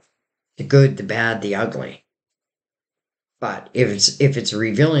you, the good, the bad, the ugly. But if it's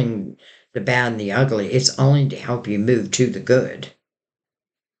revealing the bad and the ugly, it's only to help you move to the good.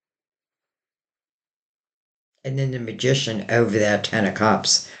 And then the Magician over that Ten of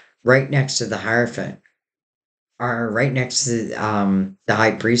Cups, right next to the Hierophant, are right next to the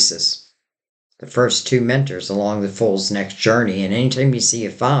High Priestess, the first two mentors along the Fool's next journey. And anytime you see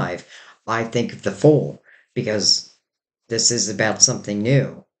a five, I think of the Fool because this is about something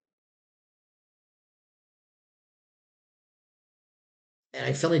new. And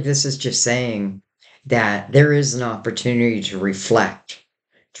I feel like this is just saying that there is an opportunity to reflect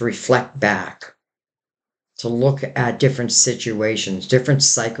back, to look at different situations, different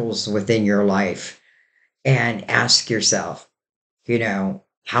cycles within your life, and ask yourself, you know,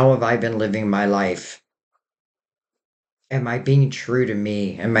 how have I been living my life? Am I being true to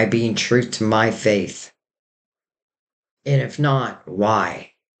me? Am I being true to my faith? And if not,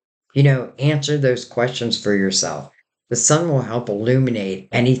 why? You know, answer those questions for yourself. The sun will help illuminate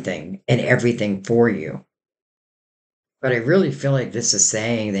anything and everything for you. But I really feel like this is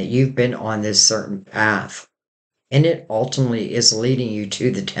saying that you've been on this certain path, and it ultimately is leading you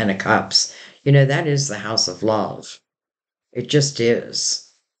to the Ten of Cups. You know, that is the house of love. It just is.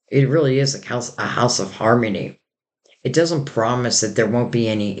 It really is a house of harmony. It doesn't promise that there won't be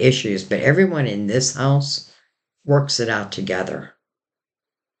any issues, but everyone in this house works it out together.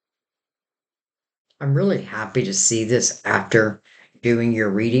 I'm really happy to see this after doing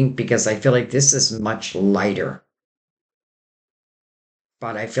your reading because I feel like this is much lighter.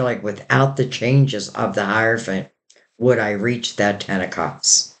 But I feel like without the changes of the Hierophant, would I reach that Ten of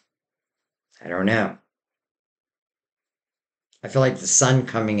Cups? I don't know. I feel like the sun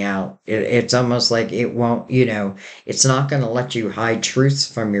coming out, it's almost like it won't, you know, it's not going to let you hide truths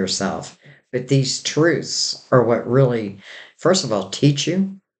from yourself. But these truths are what really, first of all, teach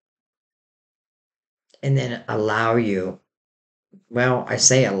you and then allow you. Well, I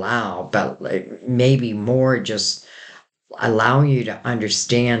say allow, but like maybe more just allowing you to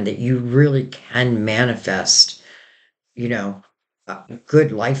understand that you really can manifest, you know, a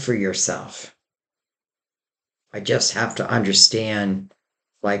good life for yourself. I just have to understand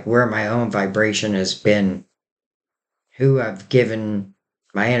like where my own vibration has been, who I've given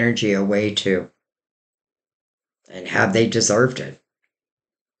my energy away to, and have they deserved it?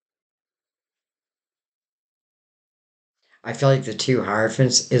 I feel like the two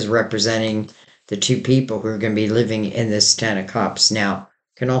Hierophants is representing the two people who are going to be living in this Ten of Cups. Now,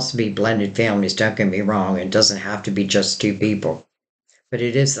 can also be blended families, don't get me wrong. It doesn't have to be just two people. But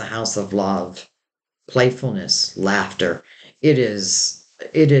it is the house of love, playfulness, laughter. It is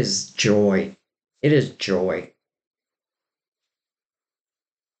joy. It is joy.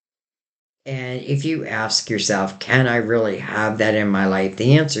 And if you ask yourself, can I really have that in my life?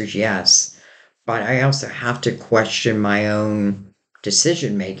 The answer is yes. But I also have to question my own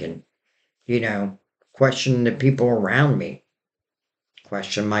decision making, you know, question the people around me,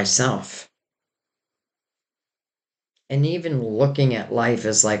 question myself. And even looking at life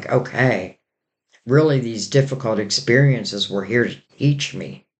as like, okay, really these difficult experiences were here to teach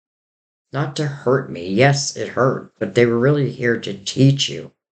me, not to hurt me. Yes, it hurt, but they were really here to teach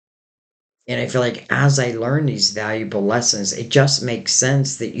you. And I feel like as I learn these valuable lessons, it just makes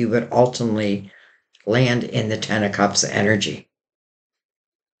sense that you would ultimately land in the Ten of Cups energy.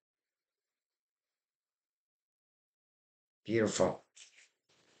 Beautiful.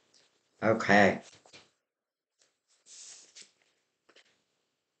 Okay.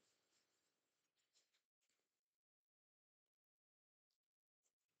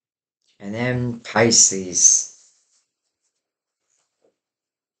 And then Pisces.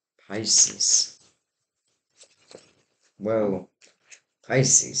 Pisces. Whoa.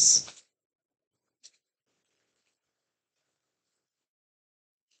 Pisces.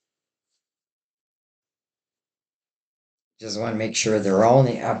 Just want to make sure they're all in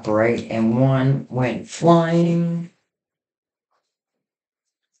the upright, and one went flying,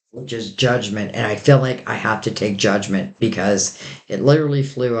 which is judgment. And I feel like I have to take judgment because it literally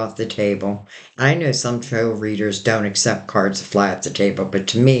flew off the table. I know some tarot readers don't accept cards that fly off the table, but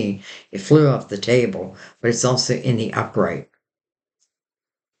to me, it flew off the table, but it's also in the upright.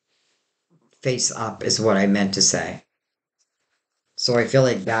 Face up is what I meant to say. So I feel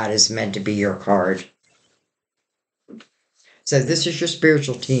like that is meant to be your card. So this is your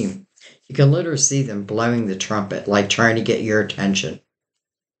spiritual team. You can literally see them blowing the trumpet, like trying to get your attention,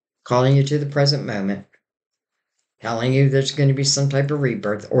 calling you to the present moment, telling you there's going to be some type of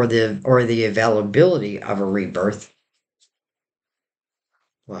rebirth or the availability of a rebirth.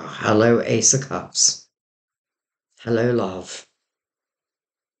 Well, hello, Ace of Cups. Hello, love.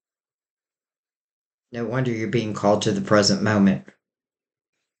 No wonder you're being called to the present moment.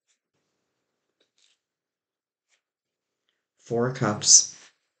 Four of Cups.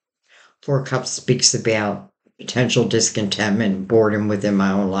 Four of Cups speaks about potential discontentment and boredom within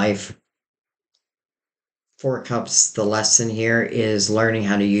my own life. Four of Cups, the lesson here is learning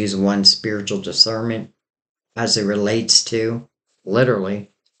how to use one's spiritual discernment as it relates to,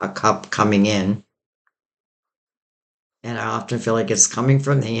 literally, a cup coming in. And I often feel like it's coming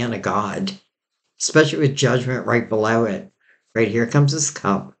from the hand of God, especially with judgment right below it. Right here comes this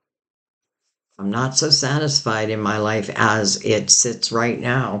cup. I'm not so satisfied in my life as it sits right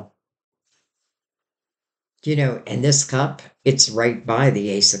now. And this cup, it's right by the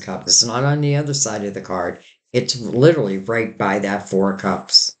Ace of Cups. It's not on the other side of the card. It's literally right by that Four of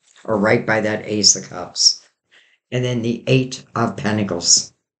Cups, or right by that Ace of Cups. And then the Eight of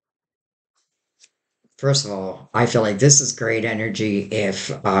Pentacles. First of all, I feel like this is great energy. If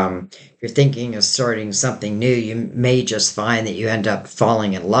you're thinking of starting something new, you may just find that you end up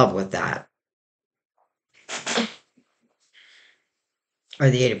falling in love with that. Or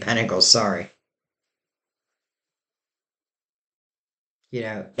the Eight of Pentacles, sorry.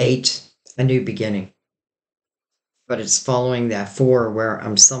 Eight, a new beginning. But it's following that four where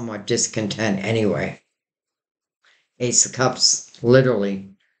I'm somewhat discontent anyway. Ace of Cups literally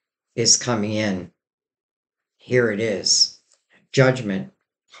is coming in. Here it is. Judgment,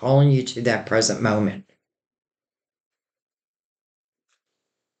 calling you to that present moment.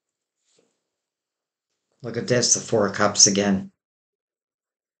 Look at this, the Four of Cups again.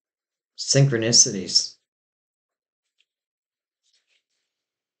 Synchronicities.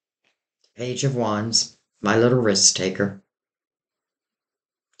 Page of Wands, my little risk taker.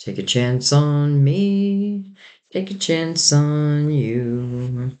 Take a chance on me. Take a chance on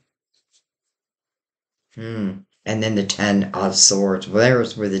you. And then the Ten of Swords. Well,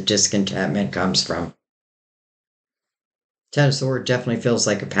 there's where the discontentment comes from. Ten of Swords definitely feels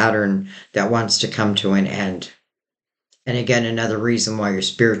like a pattern that wants to come to an end. And again, another reason why your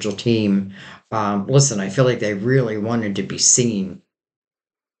spiritual team, listen, I feel like they really wanted to be seen.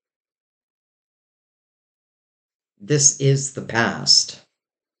 This is the past.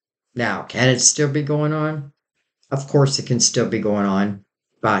 Now, can it still be going on? Of course, it can still be going on.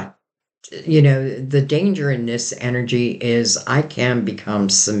 But, the danger in this energy is I can become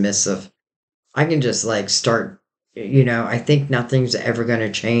submissive. I can just like start, I think nothing's ever going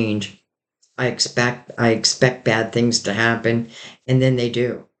to change. I expect bad things to happen, and then they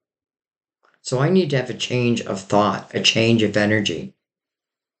do. So I need to have a change of thought, a change of energy.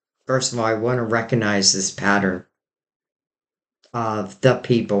 First of all, I want to recognize this pattern of the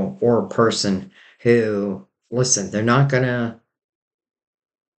people or person who, listen, they're not going to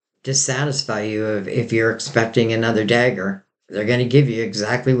dissatisfy you if you're expecting another dagger. They're going to give you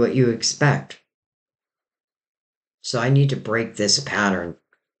exactly what you expect. So I need to break this pattern.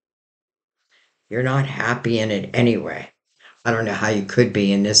 You're not happy in it anyway. I don't know how you could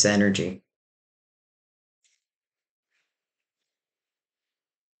be in this energy.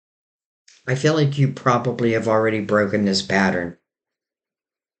 I feel like you probably have already broken this pattern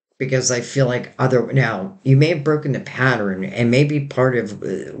because I feel like now you may have broken the pattern, and maybe part of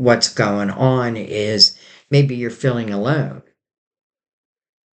what's going on is maybe you're feeling alone,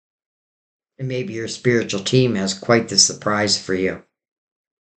 and maybe your spiritual team has quite the surprise for you.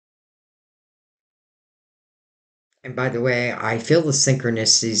 And by the way, I feel the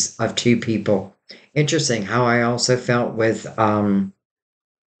synchronicities of two people. Interesting how I also felt with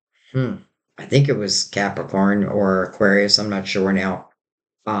I think it was Capricorn or Aquarius, I'm not sure now.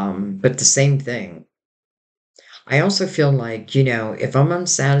 But the same thing. I also feel like, if I'm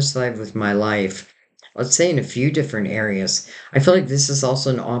unsatisfied with my life, let's say in a few different areas, I feel like this is also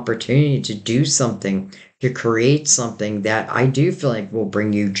an opportunity to do something, to create something that I do feel like will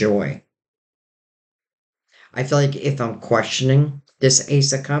bring you joy. I feel like if I'm questioning this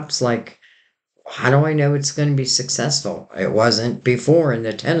Ace of Cups, like, how do I know it's going to be successful? It wasn't before in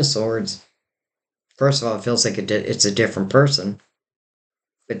the Ten of Swords. First of all, it feels like it's a different person.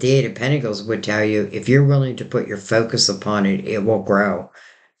 But the Eight of Pentacles would tell you if you're willing to put your focus upon it, it will grow.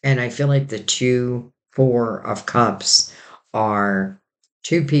 And I feel like the two, Four of Cups are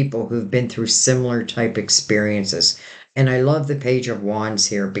two people who've been through similar type experiences. And I love the Page of Wands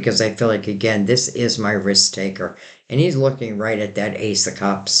here because I feel like, again, this is my risk taker. And he's looking right at that Ace of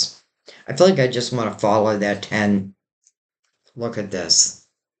Cups. I feel like I just want to follow that 10. Look at this.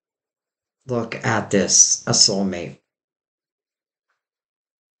 Look at this. A soulmate.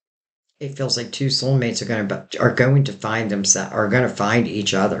 It feels like two soulmates are going to find themselves, are going to find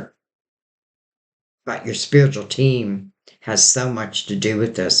each other. But your spiritual team has so much to do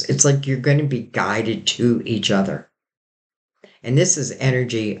with this. It's like you're going to be guided to each other. And this is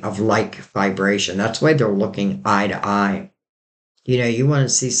energy of like vibration. That's why they're looking eye to eye. You want to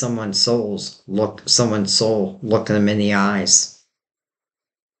see someone's soul, look them in the eyes.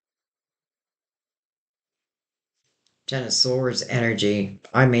 Ten of Swords energy,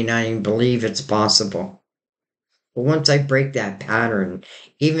 I may not even believe it's possible. But once I break that pattern,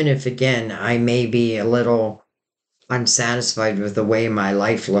 even if again I may be a little unsatisfied with the way my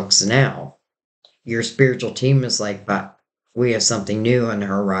life looks now, your spiritual team is like, but we have something new on the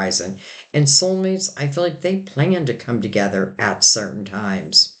horizon. And soulmates, I feel like they plan to come together at certain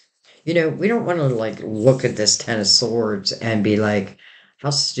times. We don't want to like look at this Ten of Swords and be like,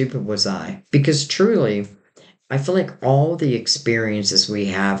 how stupid was I? Because truly, I feel like all the experiences we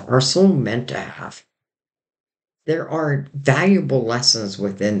have are so meant to have. There are valuable lessons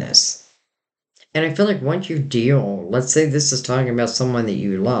within this. And I feel like once you deal, let's say this is talking about someone that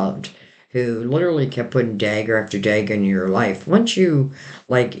you loved who literally kept putting dagger after dagger in your life. Once you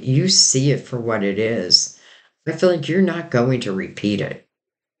see it for what it is, I feel like you're not going to repeat it.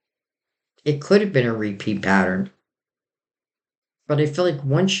 It could have been a repeat pattern, but I feel like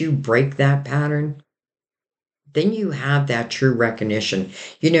once you break that pattern, then you have that true recognition.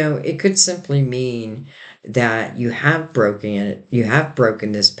 It could simply mean that you have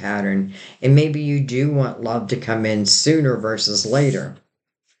broken this pattern, and maybe you do want love to come in sooner versus later.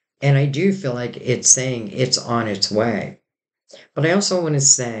 And I do feel like it's saying it's on its way. But I also want to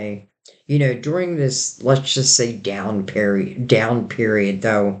say, during this, let's just say down period,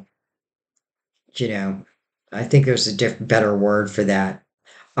 though, you know, I think there's a better word for that.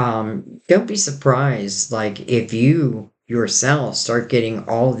 Don't be surprised, like, if you yourself start getting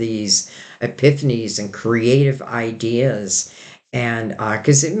all these epiphanies and creative ideas, and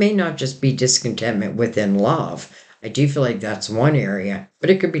because it may not just be discontentment within love. I do feel like that's one area,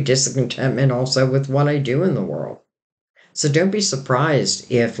 but it could be discontentment also with what I do in the world. So don't be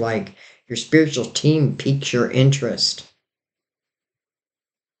surprised if, like, your spiritual team piques your interest.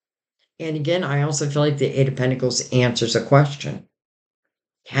 And again, I also feel like the Eight of Pentacles answers a question.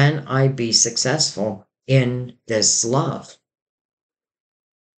 Can I be successful in this love?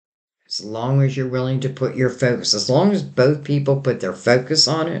 As long as you're willing to put your focus, as long as both people put their focus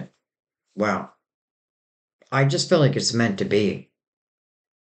on it, well, I just feel like it's meant to be.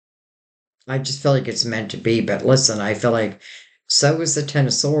 I just feel like it's meant to be. But listen, I feel like so is the Ten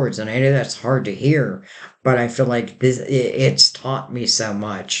of Swords, and I know that's hard to hear, but I feel like it's taught me so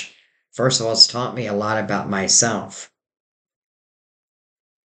much. First of all, it's taught me a lot about myself.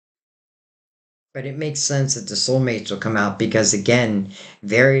 But it makes sense that the soulmates will come out because, again,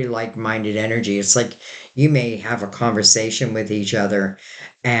 very like minded energy. It's like you may have a conversation with each other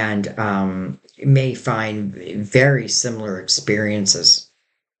and may find very similar experiences.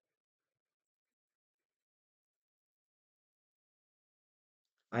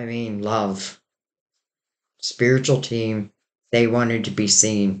 I mean, love, spiritual team, they wanted to be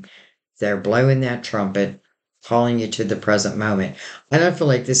seen. They're blowing that trumpet. calling you to the present moment. I don't feel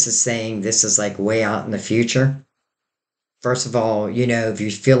like this is saying this is like way out in the future. First of all, if you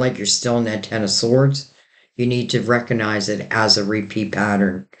feel like you're still in that Ten of Swords, you need to recognize it as a repeat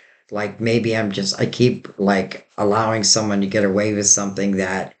pattern. Like maybe I keep like allowing someone to get away with something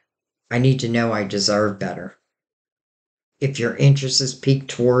that I need to know I deserve better. If your interest is peaked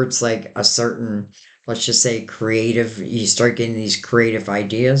towards like a certain, let's just say creative, you start getting these creative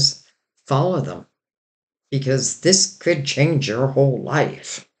ideas, follow them because this could change your whole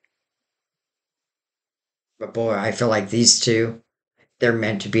life. But boy, I feel like these two, they're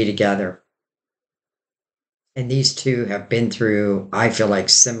meant to be together. And these two have been through, I feel like,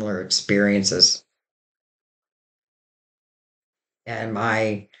 similar experiences. And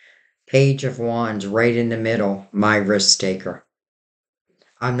my Page of Wands right in the middle, my risk taker.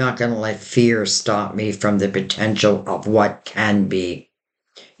 I'm not going to let fear stop me from the potential of what can be.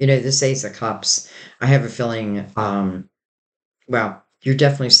 This Ace of Cups, I have a feeling, well, you're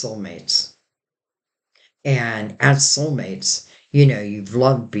definitely soulmates. And as soulmates, you've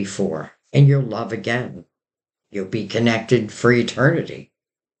loved before and you'll love again. You'll be connected for eternity.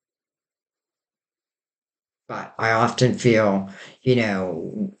 But I often feel,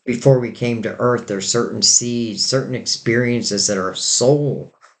 before we came to Earth, there's certain seeds, certain experiences that our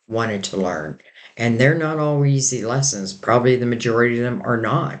soul wanted to learn. And they're not all easy lessons. Probably the majority of them are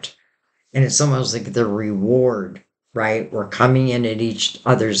not. And it's almost like the reward, right? We're coming in at each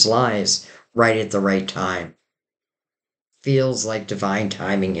other's lives right at the right time. Feels like divine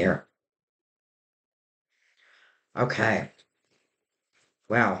timing here. Okay.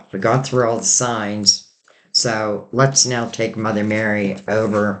 Well, we got through all the signs. So let's now take Mother Mary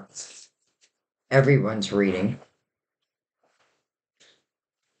over everyone's reading.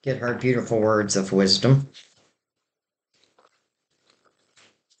 Get her beautiful words of wisdom.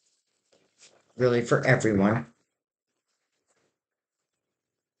 Really for everyone.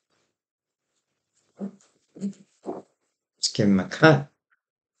 Let's give him a cut.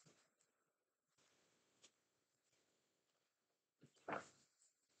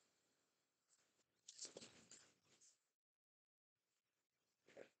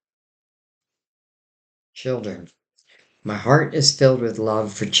 Children. My heart is filled with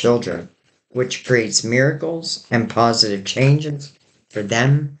love for children, which creates miracles and positive changes for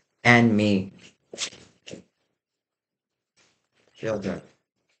them and me. Children.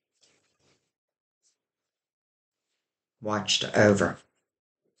 Watched over.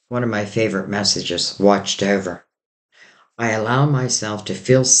 One of my favorite messages, watched over. I allow myself to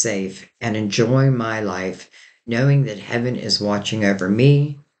feel safe and enjoy my life, knowing that heaven is watching over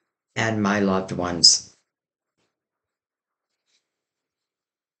me and my loved ones.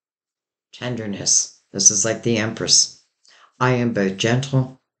 Tenderness. This is like the Empress. I am both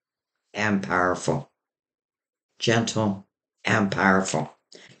gentle and powerful. Gentle and powerful.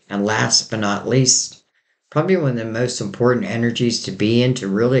 And last but not least, probably one of the most important energies to be in to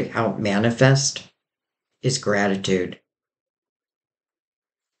really help manifest is gratitude.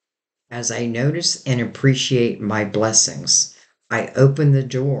 As I notice and appreciate my blessings, I open the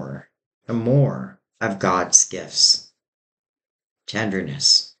door to more of God's gifts.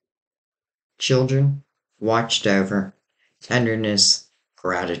 Tenderness. Children watched over. Tenderness,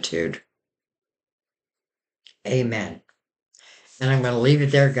 gratitude. Amen. And I'm going to leave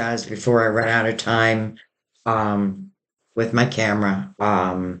it there, guys, before I run out of time with my camera.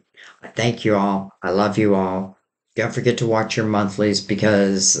 I thank you all. I love you all. Don't forget to watch your monthlies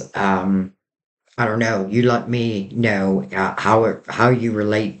because I don't know. You let me know how you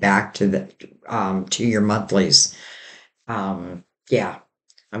relate back to your monthlies. Yeah,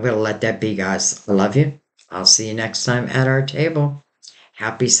 I'm gonna let that be, guys. I love you. I'll see you next time at our table.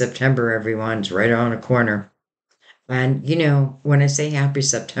 Happy September, everyone. It's right around the corner. And when I say happy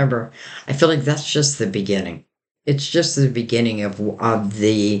September, I feel like that's just the beginning. It's just the beginning of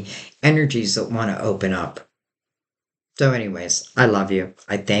the energies that want to open up. So, anyways, I love you.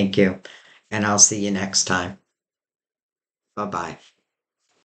 I thank you. And I'll see you next time. Bye bye.